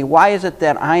in me. Why is it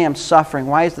that I am suffering?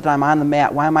 Why is it that I'm on the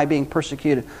mat? Why am I being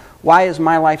persecuted? Why is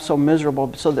my life so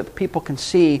miserable? So that people can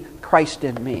see Christ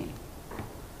in me.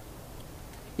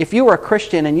 If you were a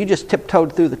Christian and you just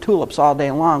tiptoed through the tulips all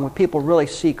day long, would people really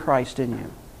see Christ in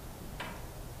you?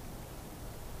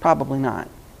 Probably not.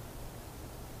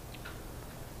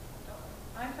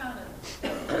 I found it joy,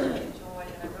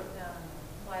 and I wrote down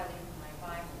slightly in my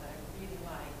Bible that I really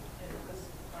liked. It was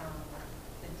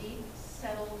the deep,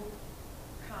 settled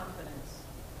confidence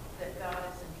that God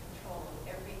is in control of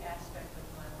every aspect of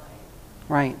my life.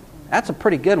 Right. That's a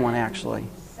pretty good one, actually.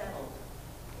 Settled.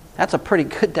 That's a pretty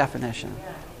good definition.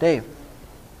 Yeah. Dave.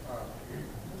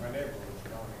 My neighbor was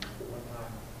telling me one time,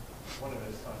 one of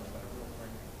his sons had a real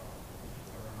drinking problem.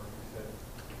 I remember he said,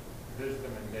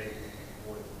 wisdom and David,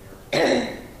 boys in the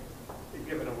earth. He'd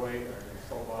given away, or he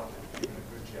sold off his even a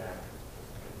good jacket,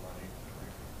 just to get money to drink.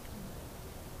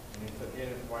 And he said he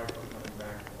and his wife were coming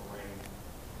back from Lorraine,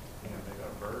 and they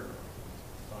got a bird,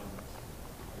 his son,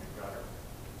 in the gutter.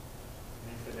 And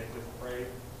he said they just prayed,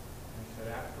 and he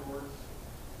said afterwards,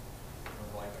 it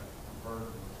was like a bird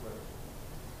was with him.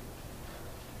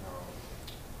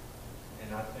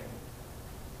 And I think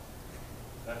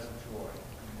that's a joy.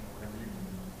 Whenever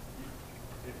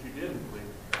if you didn't believe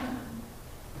in God,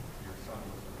 your son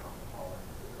was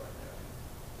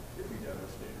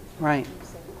devastated. Right.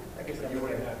 I guess I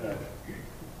look at it,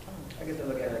 I guess I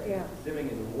look at it, living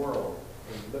in the world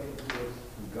and looking through it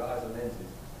through God's lenses,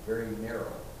 very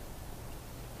narrow.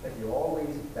 Like you're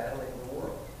always battling the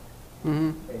world.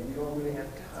 Mm-hmm. And you don't really have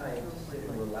time to sit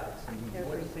and relax and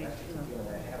rejoice. That's just the feeling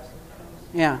I have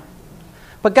sometimes. Yeah.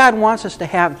 But God wants us to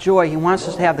have joy. He wants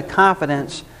us to have the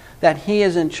confidence that He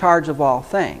is in charge of all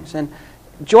things. And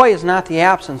joy is not the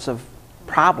absence of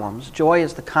problems. Joy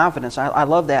is the confidence. I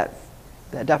love that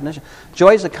definition.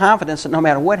 Joy is the confidence that no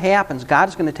matter what happens, God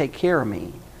is going to take care of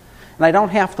me. And I don't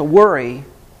have to worry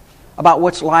about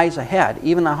what lies ahead.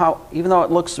 Even though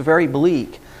it looks very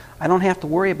bleak, I don't have to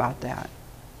worry about that.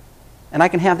 And I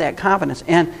can have that confidence.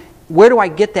 And where do I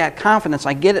get that confidence?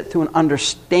 I get it through an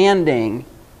understanding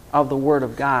of the Word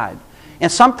of God.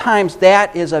 And sometimes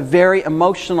that is a very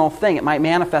emotional thing. It might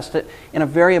manifest it in a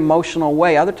very emotional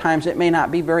way. Other times it may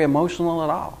not be very emotional at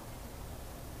all.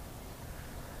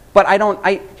 But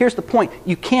here's the point.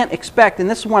 You can't expect, and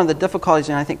this is one of the difficulties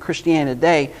in, I think, Christianity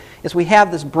today, is we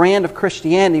have this brand of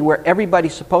Christianity where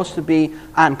everybody's supposed to be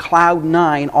on cloud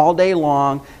nine all day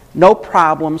long, no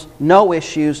problems, no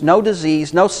issues, no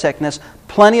disease, no sickness,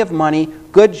 plenty of money,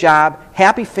 good job,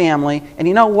 happy family. And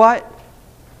you know what?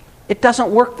 It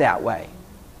doesn't work that way.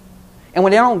 And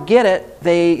when they don't get it,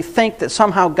 they think that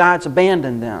somehow God's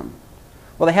abandoned them.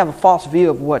 Well, they have a false view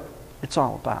of what it's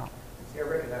all about. See, I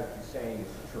recognize what you're saying is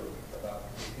the truth about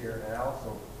here, and I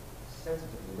also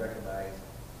sensitively recognize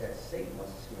that Satan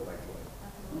wants to steal my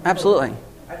joy. Absolutely.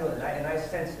 I know that, and I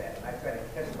sense that, and I try to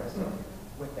catch myself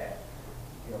with that.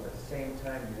 You know, but at the same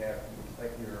time, it's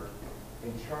like you're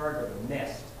in charge of a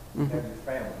nest of your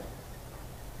family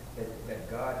that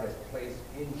God has placed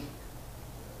in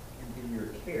your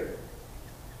care.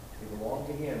 They belong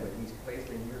to Him, but He's placed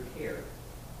in your care.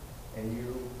 And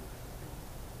you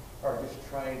are just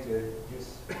trying to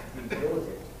be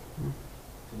diligent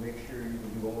to make sure you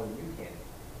can do all that you can.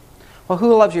 Well,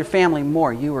 who loves your family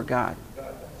more, you or God?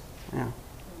 God does. Yeah.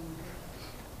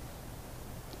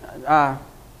 I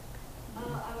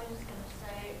was just going to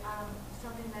say,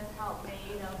 something that's helped me,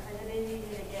 because it is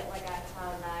easy to get like on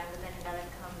cloud nine, but then you got to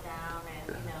come down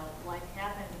and, life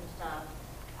happens and stuff.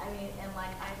 I mean, and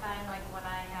like I find like when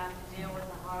I have to deal with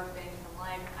the hard things in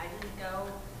life, I just go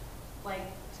like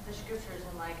to the scriptures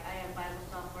and like I have Bible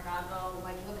stuff where I'll go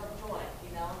like look up joy,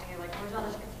 okay, like where's all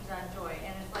the scriptures on joy?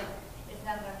 And it's like, it's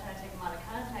not that I'm trying to take them out of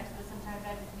context, but sometimes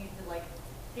I just need to like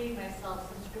feed myself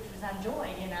some scriptures on joy,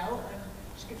 and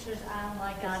scriptures on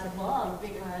like God's love,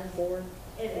 because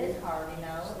it is hard,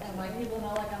 and like people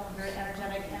know like I'm a very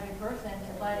energetic, happy person,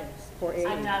 but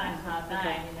I'm not on cloud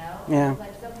nine, Yeah. It's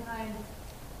like sometimes,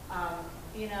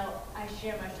 I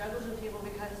share my struggles with people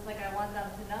because it's like I want them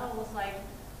to know it's like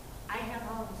I have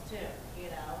problems too,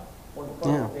 One of the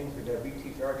fundamental things that we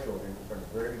teach our children from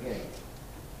the very beginning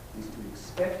is to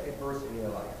expect adversity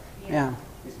in life. Yeah.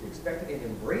 Is to expect it and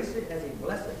embrace it as a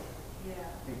blessing. Yeah.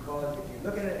 Because if you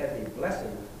look at it as a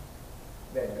blessing,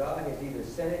 that God has either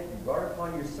sent it, you brought it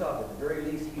upon yourself, at the very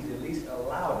least, He's at least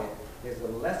allowed it. There's a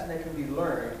lesson that can be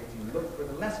learned if you look for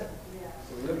the lesson. Yeah.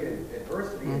 So we look at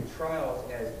adversity and trials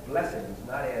as blessings,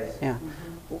 not as... Yeah.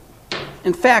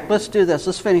 In fact, let's do this.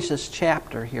 Let's finish this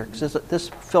chapter here, because this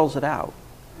fills it out.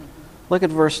 Look at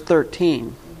verse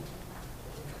 13.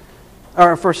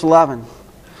 Or verse 11.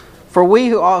 For we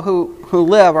who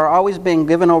live are always being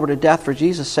given over to death for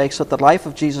Jesus' sake, so that the life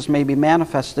of Jesus may be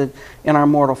manifested in our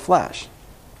mortal flesh.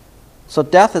 So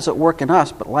death is at work in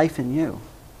us, but life in you.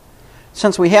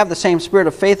 Since we have the same spirit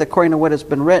of faith according to what has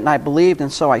been written, I believed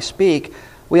and so I speak,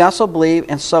 we also believe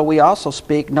and so we also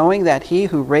speak, knowing that He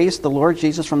who raised the Lord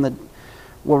Jesus from the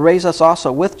will raise us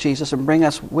also with Jesus and bring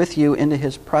us with you into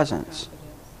His presence.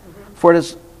 For it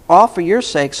is all for your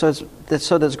sake, so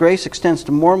that His grace extends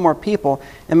to more and more people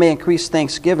and may increase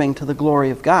thanksgiving to the glory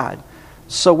of God.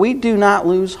 So we do not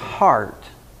lose heart.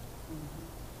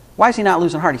 Why is he not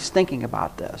losing heart? He's thinking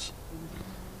about this.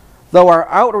 Though our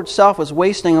outward self is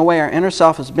wasting away, our inner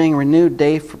self is being renewed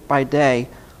day by day.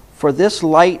 For this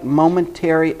light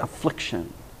momentary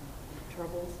affliction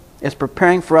is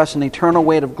preparing for us an eternal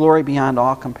weight of glory beyond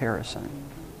all comparison.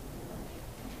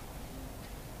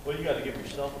 Well, you got to give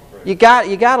yourself a break.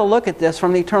 You got to look at this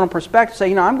from the eternal perspective.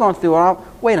 Say, I'm going through it all.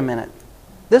 Wait a minute.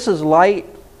 This is light,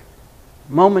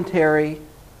 momentary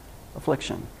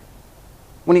affliction.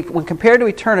 When compared to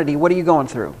eternity, what are you going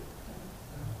through?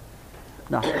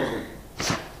 Nothing.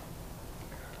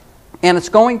 And it's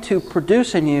going to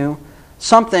produce in you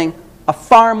something of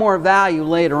far more value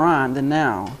later on than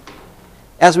now.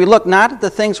 As we look not at the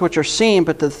things which are seen,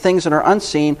 but the things that are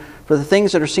unseen, for the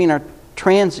things that are seen are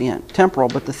transient, temporal,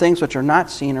 but the things which are not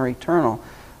seen are eternal.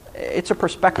 It's a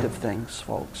perspective thing,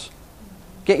 folks.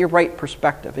 Get your right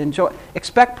perspective.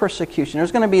 Expect persecution.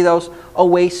 There's going to be those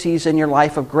oases in your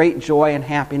life of great joy and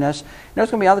happiness. And there's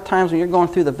going to be other times when you're going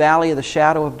through the valley of the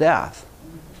shadow of death.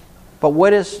 But what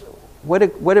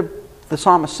did the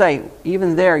psalmist say?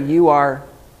 Even there, you are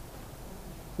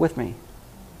with me.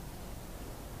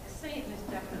 Satan is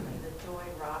definitely the joy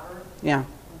robber. Yeah.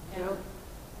 And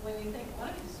when you think one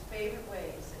of his favorite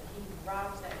ways that he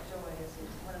robs that joy is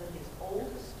one of his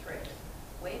oldest tricks,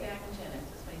 way back in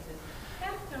Genesis, when he says,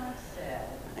 "Hath God said?"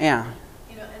 Yeah.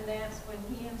 And that's when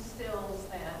he instills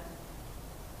that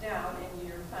doubt, and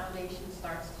your foundation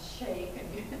starts to shake,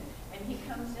 and he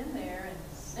comes in there and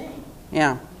sings.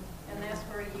 Yeah. And that's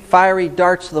where you Fiery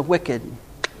darts of the wicked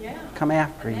come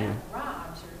after and you. that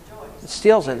robs your joy. It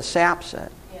steals it. It saps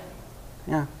it. Yeah.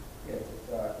 Yeah. Yeah,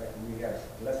 it's like we have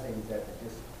blessings that are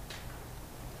just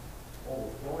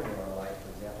overflowing in our life.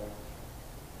 For example,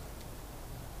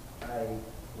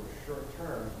 for short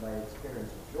term, might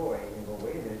experience joy and go,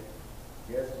 wait a minute,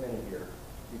 just a minute here,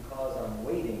 because I'm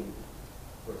waiting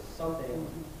for something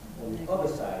on the other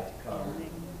side to come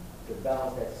to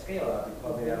balance that scale out,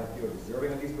 because maybe I don't feel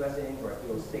deserving of these blessings, or I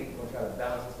feel Satan's going to try to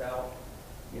balance this out.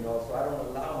 So I don't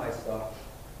allow myself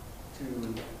to,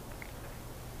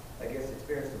 I guess,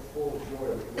 experience the full joy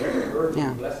of the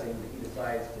virgin blessing that he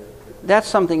decides to. That's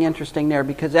something interesting there,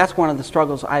 because that's one of the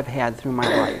struggles I've had through my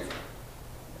life.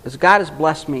 Is God has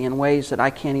blessed me in ways that I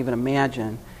can't even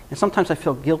imagine, and sometimes I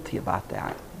feel guilty about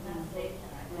that.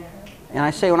 And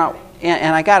I say,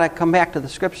 and I got to come back to the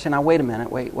scripture and now wait a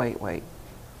minute, wait.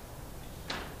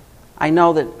 I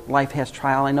know that life has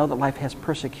trial, I know that life has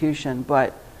persecution,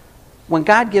 but when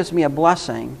God gives me a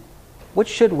blessing, what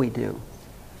should we do?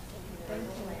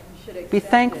 Be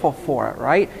thankful for it,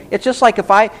 right? It's just like if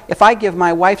I give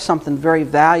my wife something very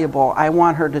valuable, I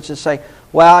want her to just say,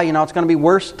 well, it's going to be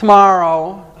worse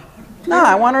tomorrow. No,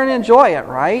 I want her to enjoy it,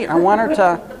 right? I want her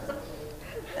to...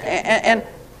 And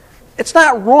it's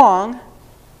not wrong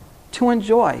to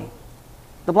enjoy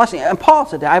the blessing. And Paul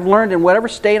said that, I've learned in whatever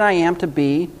state I am to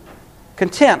be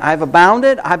content. I've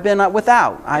abounded, I've been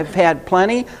without. I've had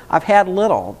plenty, I've had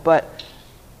little. But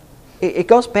it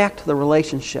goes back to the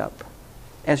relationship.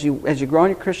 As you grow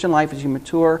in your Christian life, as you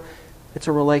mature, it's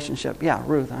a relationship. Yeah,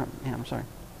 Ruth. I'm sorry.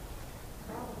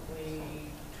 Probably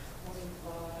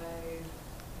 25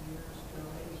 years ago,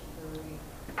 maybe 30,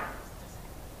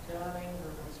 John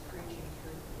Anger was preaching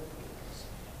through Philippians.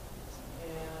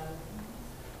 And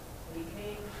we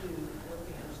came to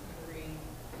Philippians 3,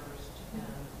 verse 10.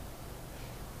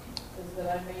 It says that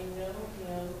I may know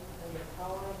him and the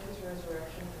power of his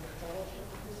resurrection and the fellowship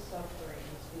of his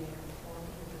sufferings, being conformed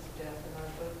to his death. And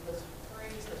this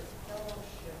phrase, the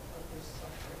fellowship of his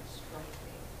suffering, struck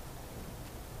me.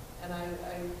 And I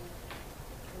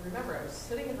remember I was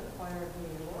sitting in the choir and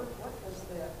thinking, Lord, what does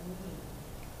that mean?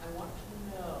 I want to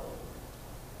know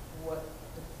what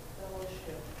the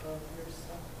fellowship of your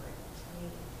sufferings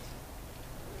means.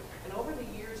 And over the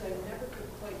years, I never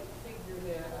could quite figure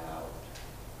that out.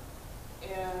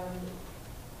 And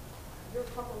a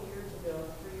couple of years ago,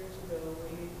 3 years ago,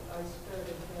 I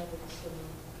started having some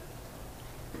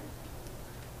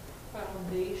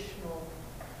foundational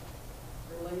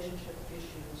relationship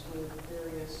issues with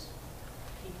various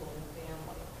people in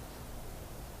family.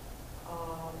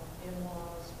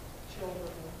 In-laws,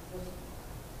 children.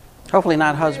 Hopefully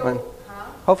not husband. Huh?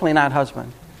 Hopefully not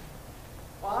husband.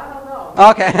 Well, I don't know.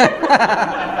 Okay.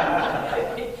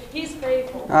 He's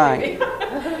faithful. All right.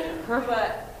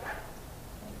 But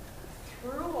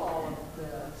through all of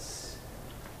this,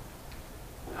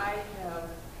 I have,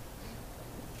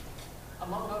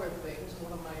 among other things,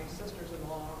 one of my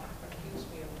sisters-in-law accused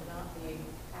me of not being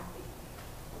happy.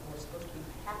 We're supposed to be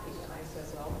happy, and I said,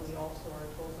 well, we also are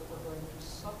told that we're going to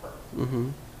suffer. Mm-hmm.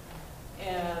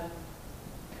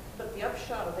 But the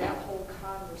upshot of that whole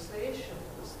conversation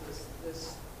was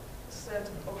this sense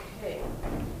of, okay,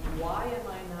 why am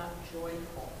I not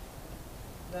joyful?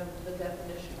 Then the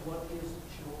definition, what is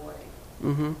joy?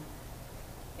 Mm-hmm.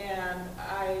 And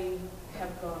I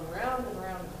have gone round and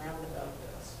round and round about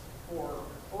this for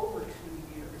over 2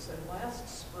 years. And last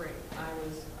spring, I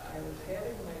was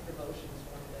having my devotions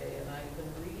one day, and I'd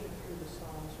been reading through the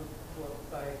Psalms book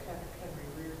by Patrick Henry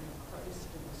Reardon, Christ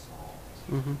in the Psalms.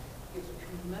 Mm-hmm. Gives a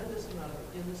tremendous amount of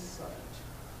insight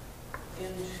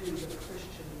into the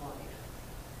Christian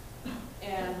life.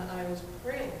 And I was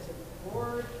praying, I said,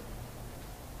 Lord,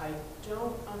 I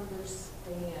don't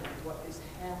understand what is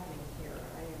happening here.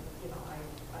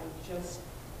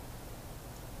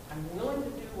 I'm willing to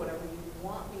do whatever you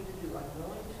want me to do. I'm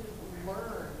willing to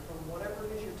learn from whatever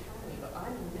it is you're telling me, but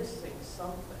I'm missing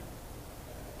something.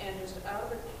 And just out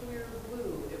of the clear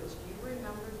blue, it was, do you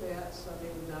remember that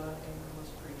Sunday when John Anger was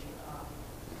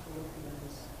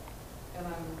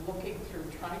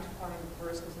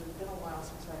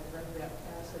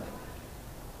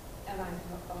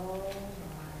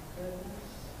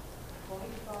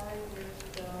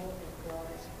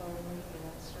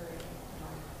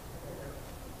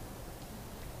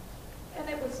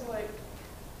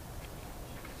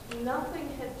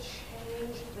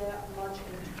change that much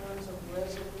in terms of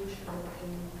resolution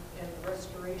and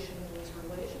restoration of these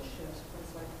relationships. But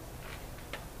it's like,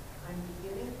 I'm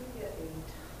beginning to get a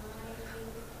tiny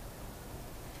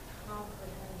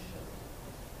comprehension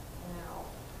now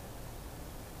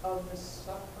of the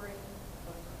suffering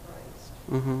of Christ.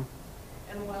 Mm-hmm.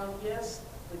 And while, yes,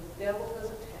 the devil does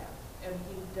attack, and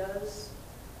he does,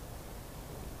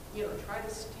 try to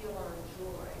steal our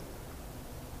joy,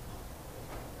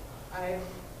 I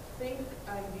think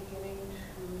I'm beginning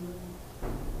to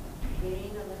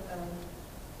gain a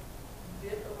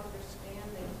bit of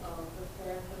understanding of the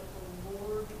fact that the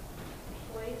Lord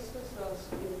places us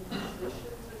in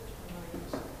positions at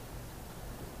times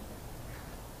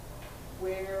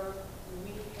where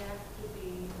we have to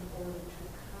be in order to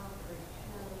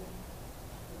comprehend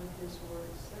what His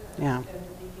Word says, Yeah. and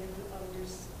to begin to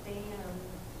understand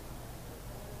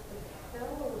the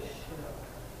fellowship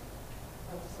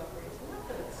of suffering. It's not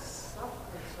that it's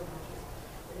suffering so much as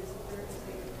it is that there is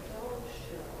a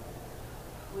fellowship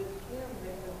with Him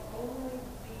that can only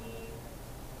be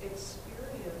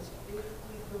experienced if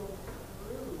we go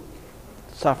through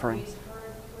Suffering. these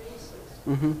hard places.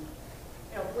 Mm-hmm.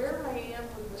 Now, where I am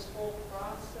with this whole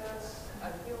process,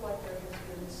 I feel like there has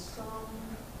been some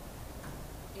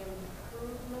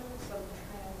improvement, some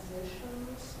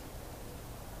transitions,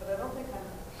 but I don't think I'm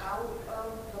out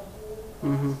of the whole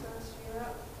Mhm. process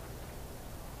yet.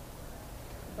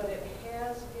 But it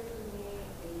has given me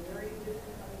a very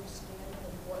different understanding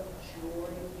of what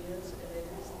joy is, and it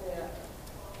is that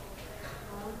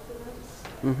confidence.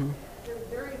 Mm-hmm. There's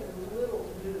very little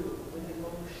new with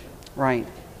emotion. Right.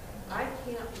 I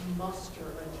can't muster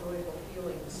a joyful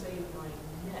feeling to save my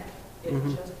neck. It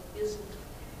Mhm. just isn't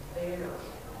there.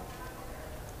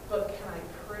 But can I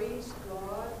praise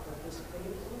God for His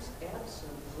faithfulness?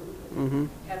 Absolutely. Mm-hmm.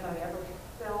 Have I ever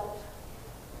felt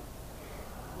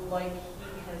like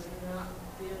He has not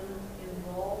been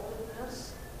involved in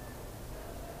this?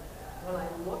 When I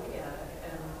look at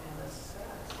it and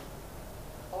assess,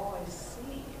 all I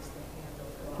see is the hand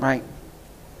of God. Right.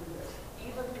 through this.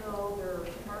 Even though there are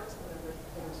parts of it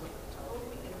that is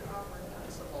totally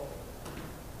incomprehensible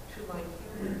to my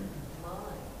human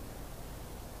mind,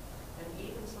 and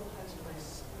even sometimes to my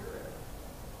spirit,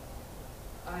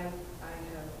 I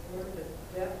have learned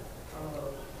a depth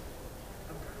of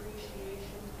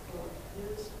appreciation for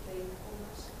His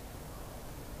faithfulness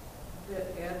that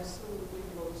absolutely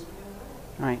blows me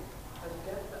away. Right. A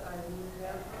depth that I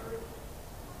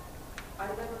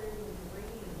never even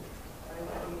dreamed I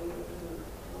would be able to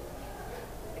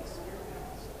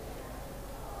experience.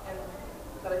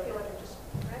 But I feel like I'm just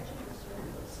scratching the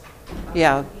surface of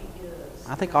Yeah. who He is.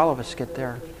 I think all of us get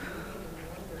there. The beauty and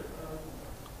wonder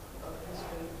of His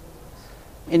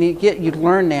faithfulness. And you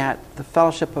learn that, the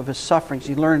fellowship of His sufferings,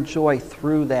 you learn joy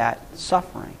through that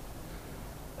suffering.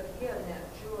 But again, that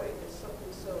joy is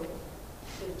something so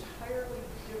entirely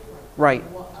different Right.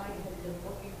 from what I had been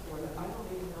looking for that I don't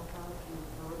even know how to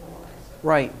verbalize it.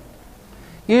 Right.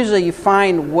 Usually you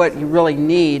find what you really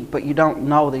need, but you don't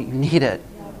know that you need it.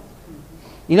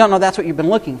 You don't know that's what you've been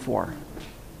looking for.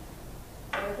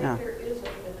 But I think Yeah. there is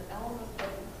an element of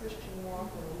the Christian walk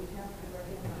where we have to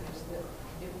recognize that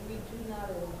if we do not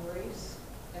embrace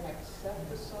and accept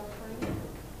the suffering,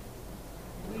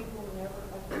 we will never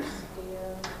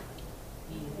understand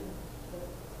even the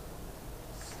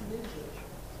smidgen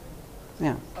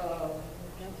Yeah. of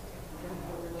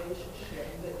the relationship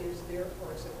that is there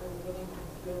for us if we're willing to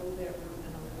go that route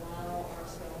and allow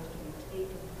ourselves to be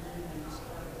taken through these things.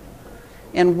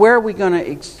 And where are we going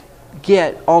to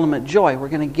get ultimate joy? We're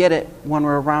going to get it when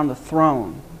we're around the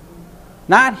throne.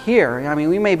 Not here. I mean,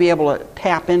 we may be able to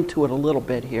tap into it a little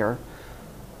bit here.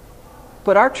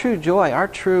 But our true joy, our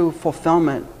true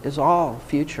fulfillment is all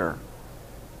future.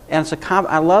 And it's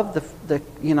I love the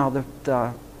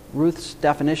Ruth's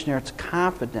definition here. It's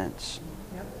confidence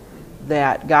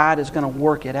that God is going to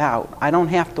work it out. I don't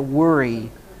have to worry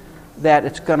that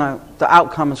the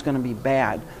outcome is going to be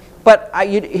bad. But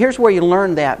here's where you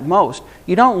learn that most.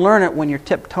 You don't learn it when you're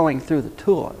tiptoeing through the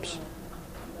tulips.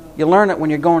 You learn it when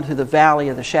you're going through the valley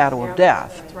of the shadow of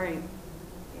death. That's right.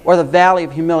 Or the valley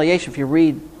of humiliation. If you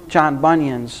read John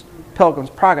Bunyan's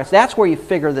Pilgrim's Progress, that's where you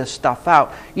figure this stuff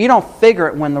out. You don't figure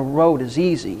it when the road is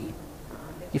easy.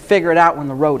 You figure it out when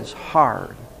the road is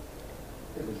hard.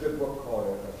 There's a good book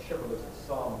called Shipperless in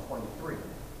Psalm 23,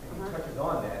 and he touches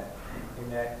on that, in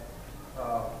that,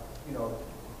 it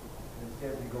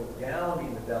says we go down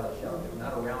in the valley of shadow,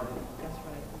 not around it. That's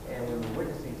right. And when we're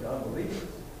witnessing to unbelievers,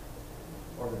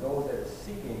 or to those that are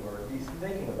seeking or at least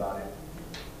thinking about it,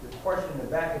 the question in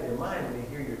the back of their mind when they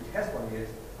hear your testimony is,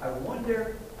 I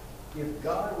wonder if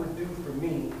God would do for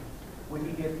me what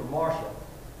he did for Marshall,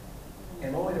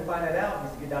 and only to find that out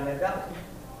is to get down that valley.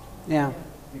 Yeah.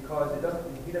 Because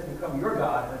he doesn't become your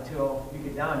God until you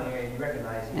get down there and you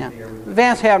recognize he's there with you.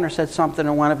 Vance Havner said something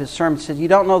in one of his sermons. He said, you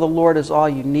don't know the Lord is all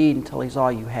you need until he's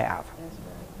all you have.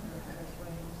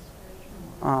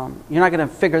 You're not going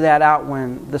to figure that out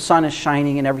when the sun is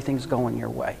shining and everything's going your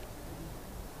way.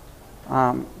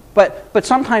 But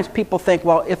sometimes people think,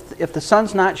 well, if the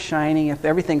sun's not shining, if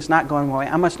everything's not going my way,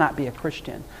 I must not be a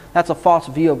Christian. That's a false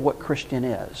view of what Christian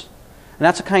is. And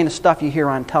that's the kind of stuff you hear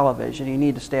on television you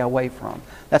need to stay away from.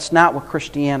 That's not what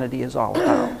Christianity is all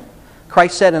about.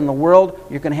 Christ said, in the world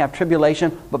you're going to have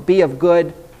tribulation, but be of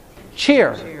good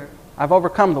cheer. I've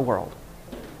overcome the world.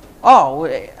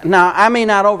 Oh, now I may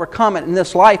not overcome it in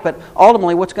this life, but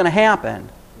ultimately what's going to happen?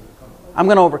 I'm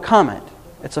going to overcome it.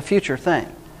 It's a future thing.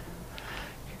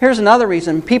 Here's another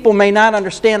reason. People may not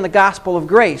understand the gospel of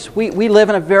grace. We live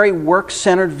in a very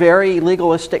work-centered, very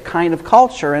legalistic kind of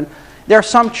culture, and there are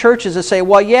some churches that say,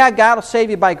 well, yeah, God will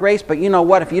save you by grace, but you know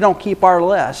what? If you don't keep our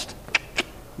list,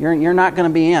 you're not going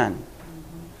to be in.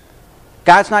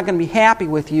 God's not going to be happy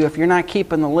with you if you're not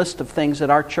keeping the list of things that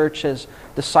our church has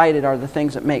decided are the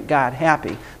things that make God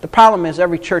happy. The problem is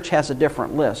every church has a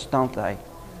different list, don't they?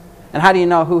 And how do you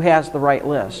know who has the right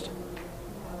list?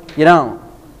 You don't.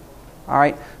 All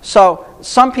right? So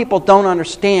some people don't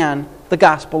understand the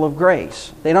gospel of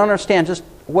grace. They don't understand just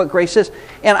what grace is.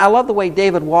 And I love the way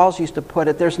David Walls used to put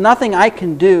it. There's nothing I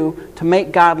can do to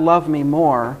make God love me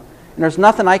more, and there's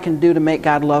nothing I can do to make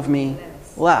God love me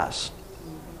less.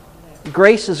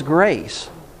 Grace is grace.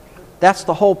 That's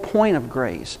the whole point of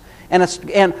grace.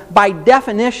 And by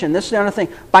definition, this is the other thing,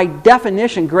 by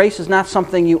definition, grace is not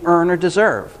something you earn or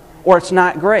deserve, or it's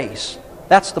not grace.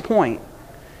 That's the point.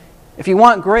 If you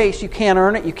want grace, you can't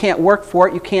earn it, you can't work for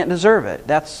it, you can't deserve it.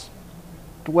 That's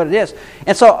what it is.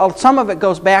 And so some of it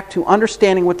goes back to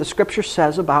understanding what the Scripture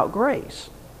says about grace.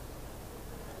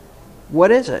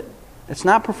 What is it? It's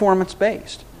not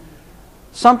performance-based.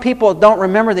 Some people don't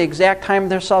remember the exact time of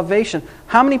their salvation.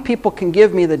 How many people can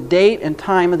give me the date and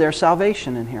time of their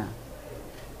salvation in here?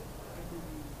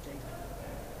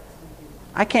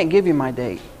 I can't give you my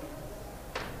date.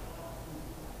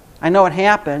 I know it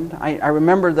happened. I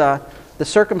remember the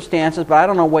circumstances, but I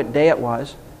don't know what day it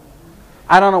was.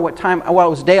 I don't know what time. Well, it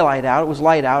was daylight out. It was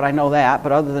light out. I know that.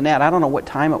 But other than that, I don't know what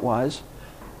time it was.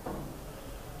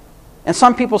 And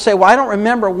some people say, well, I don't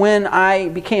remember when I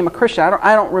became a Christian.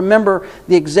 I don't remember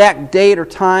the exact date or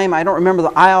time. I don't remember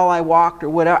the aisle I walked or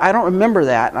whatever. I don't remember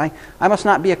that. I must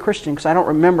not be a Christian because I don't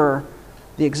remember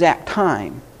the exact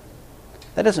time.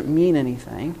 That doesn't mean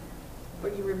anything.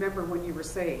 But you remember when you were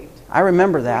saved. I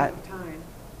remember that. Time.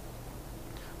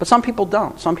 But some people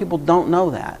don't. Some people don't know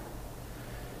that.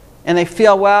 And they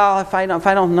feel, well, if I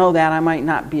don't know that, I might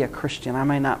not be a Christian. I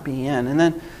might not be in. And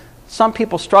then some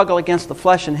people struggle against the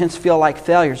flesh and hence feel like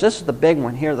failures. This is the big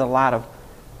one here that a lot of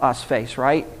us face,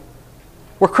 right?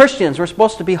 We're Christians. We're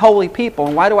supposed to be holy people.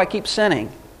 And why do I keep sinning?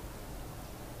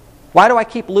 Why do I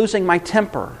keep losing my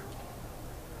temper?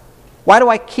 Why do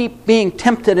I keep being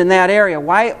tempted in that area?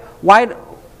 Why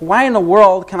in the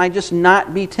world can I just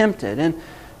not be tempted? And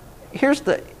here's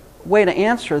the way to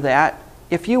answer that.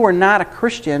 If you were not a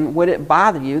Christian, would it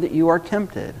bother you that you are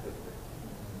tempted?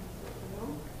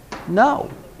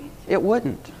 No, it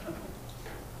wouldn't.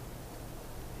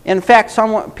 In fact,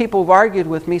 people have argued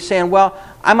with me saying, well,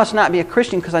 I must not be a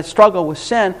Christian because I struggle with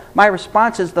sin. My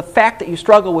response is the fact that you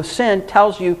struggle with sin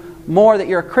tells you more that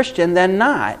you're a Christian than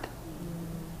not.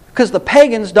 Because the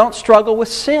pagans don't struggle with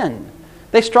sin.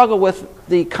 They struggle with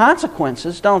the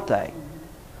consequences, don't they?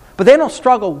 But they don't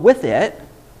struggle with it.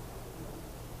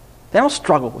 They don't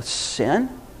struggle with sin.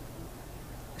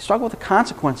 They struggle with the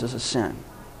consequences of sin.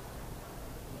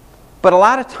 But a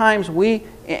lot of times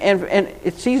and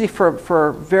it's easy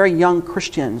for very young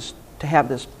Christians to have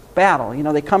this battle. You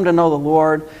know, they come to know the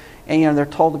Lord, and they're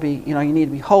told to be, you need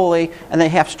to be holy, and they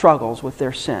have struggles with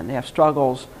their sin. They have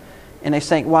struggles, and they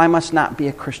think, well, I must not be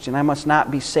a Christian. I must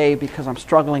not be saved because I'm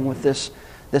struggling with this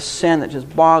sin that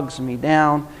just bogs me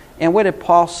down. And what did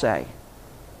Paul say?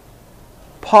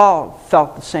 Paul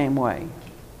felt the same way.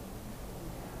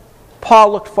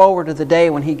 Paul looked forward to the day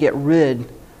when he'd get rid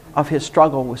of his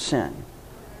struggle with sin.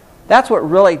 That's what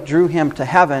really drew him to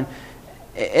heaven.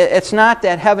 It's not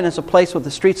that heaven is a place with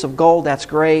the streets of gold, that's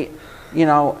great, and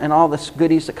all the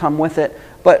goodies that come with it.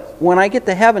 But when I get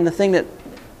to heaven, the thing that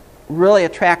really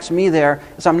attracts me there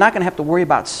is I'm not going to have to worry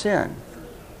about sin.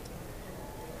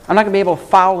 I'm not going to be able to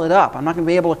foul it up. I'm not going to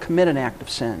be able to commit an act of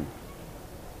sin.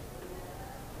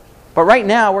 But right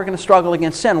now, we're going to struggle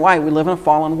against sin. Why? We live in a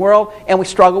fallen world, and we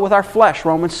struggle with our flesh,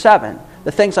 Romans 7.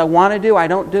 The things I want to do, I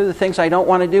don't do. The things I don't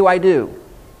want to do, I do.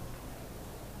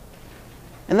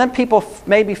 And then people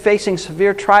may be facing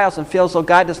severe trials and feel as though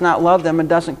God does not love them and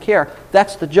doesn't care.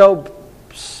 That's the Job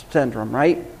syndrome,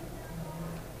 right?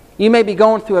 You may be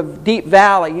going through a deep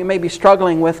valley. You may be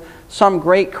struggling with some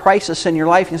great crisis in your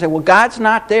life. And you say, well, God's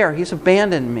not there. He's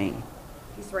abandoned me.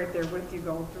 He's right there with you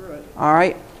going through it. All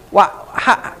right. Well,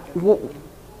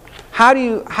 how do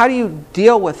you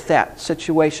deal with that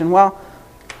situation? Well,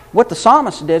 what the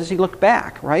psalmist did is he looked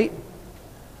back, right?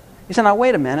 He said, now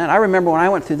wait a minute. I remember when I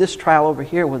went through this trial over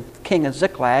here with King of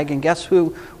Ziklag, and guess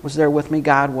who was there with me?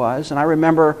 God was. And I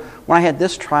remember when I had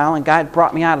this trial, and God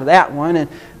brought me out of that one. And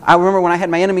I remember when I had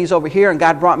my enemies over here, and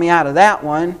God brought me out of that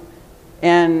one.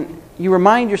 And you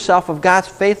remind yourself of God's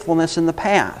faithfulness in the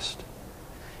past.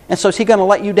 And so is He going to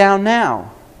let you down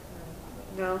now?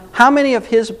 No. How many of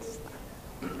His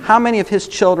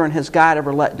children has God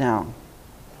ever let down?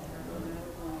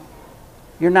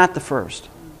 You're not the first.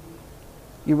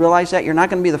 You realize that? You're not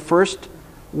going to be the first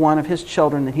one of His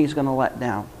children that He's going to let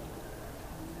down.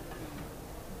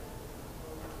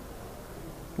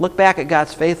 Look back at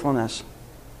God's faithfulness.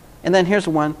 And then here's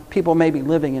one. People may be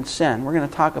living in sin. We're going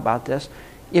to talk about this.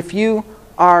 If you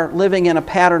are living in a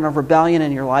pattern of rebellion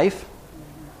in your life,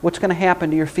 what's going to happen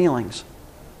to your feelings?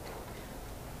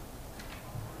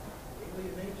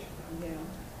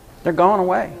 They're going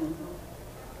away.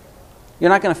 You're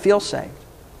not going to feel saved.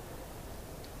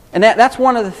 And that's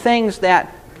one of the things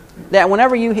that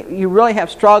whenever you really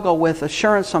have struggle with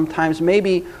assurance sometimes,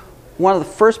 maybe one of the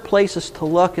first places to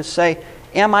look is say,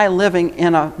 am I living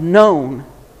in a known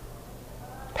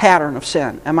pattern of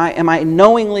sin? Am I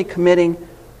knowingly committing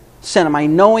sin? Am I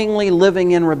knowingly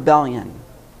living in rebellion?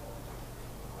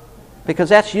 Because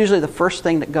that's usually the first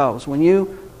thing that goes. When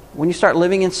you start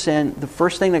living in sin, the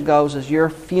first thing that goes is your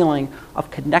feeling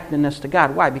of connectedness to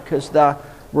God. Why? Because the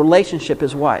relationship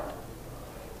is what?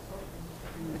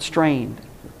 It's strained.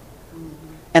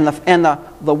 And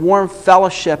the warm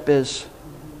fellowship is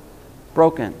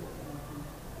broken.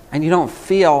 And you don't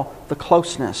feel the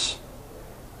closeness.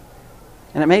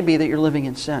 And it may be that you're living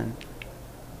in sin.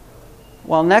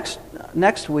 Well,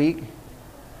 next week,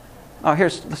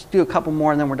 let's do a couple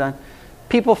more and then we're done.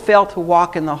 People fail to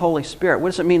walk in the Holy Spirit. What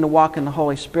does it mean to walk in the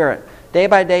Holy Spirit? Day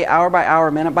by day, hour by hour,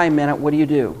 minute by minute, what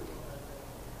do?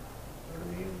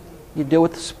 You do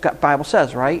what the Bible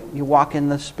says, right? You walk in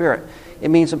the Spirit. It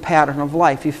means a pattern of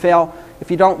life.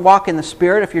 If you don't walk in the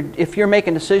Spirit, if you're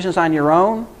making decisions on your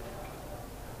own,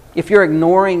 if you're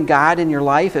ignoring God in your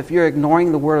life, if you're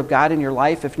ignoring the Word of God in your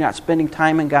life, if you're not spending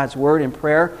time in God's Word in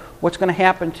prayer, what's going to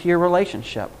happen to your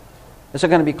relationship? Is it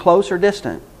going to be close or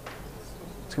distant?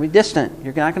 It's going to be distant.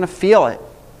 You're not going to feel it.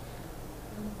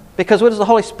 Because what does the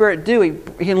Holy Spirit do?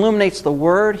 He illuminates the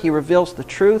Word. He reveals the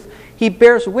truth. He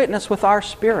bears witness with our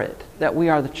spirit that we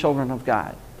are the children of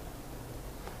God.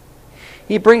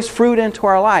 He brings fruit into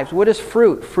our lives. What is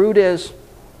fruit? Fruit is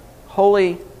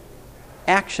holy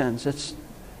actions. It's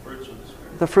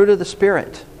the fruit of the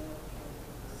Spirit.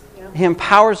 He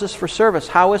empowers us for service.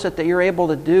 How is it that you're able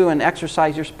to do and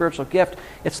exercise your spiritual gift?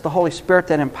 It's the Holy Spirit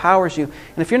that empowers you.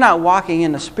 And if you're not walking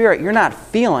in the Spirit, you're not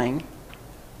feeling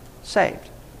saved.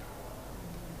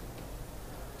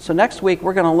 So next week,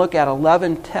 we're going to look at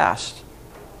 11 tests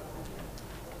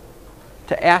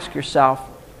to ask yourself,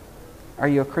 are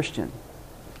you a Christian?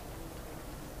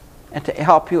 And to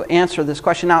help you answer this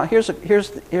question. Now, here's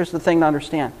the thing to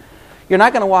understand. You're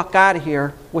not going to walk out of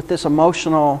here with this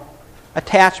emotional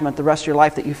attachment the rest of your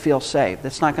life that you feel saved.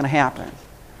 That's not going to happen.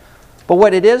 But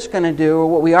what it is going to do, or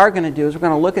what we are going to do, is we're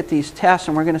going to look at these tests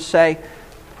and we're going to say,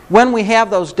 when we have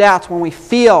those doubts, when we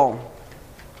feel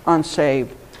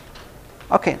unsaved,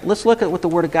 okay, let's look at what the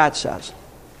Word of God says.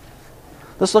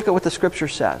 Let's look at what the Scripture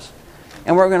says.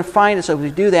 And what we're going to find is that if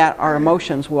we do that, our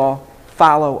emotions will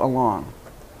follow along.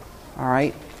 All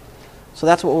right? So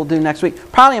that's what we'll do next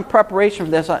week. Probably in preparation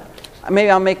for this, maybe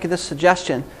I'll make this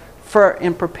suggestion.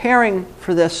 In preparing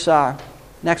for this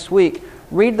next week,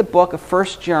 read the book of 1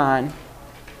 John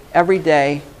every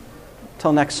day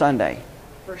till next Sunday.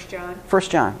 1 John? 1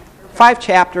 John. 5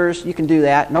 chapters, you can do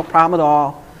that, no problem at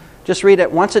all. Just read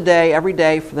it once a day, every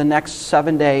day for the next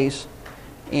 7 days.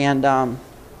 And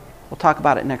we'll talk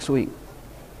about it next week.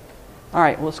 All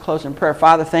right, well, let's close in prayer.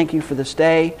 Father, thank you for this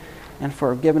day and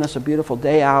for giving us a beautiful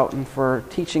day out and for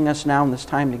teaching us now in this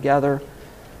time together.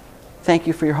 Thank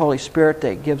you for your Holy Spirit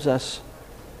that gives us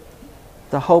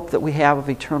the hope that we have of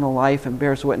eternal life and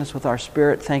bears witness with our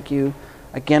spirit. Thank you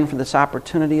again for this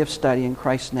opportunity of study. In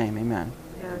Christ's name, amen.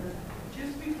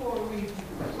 Just before we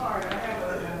start, I have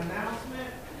an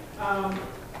announcement.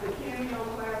 The Cameo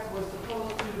class was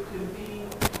supposed to convene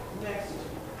next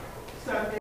Sunday.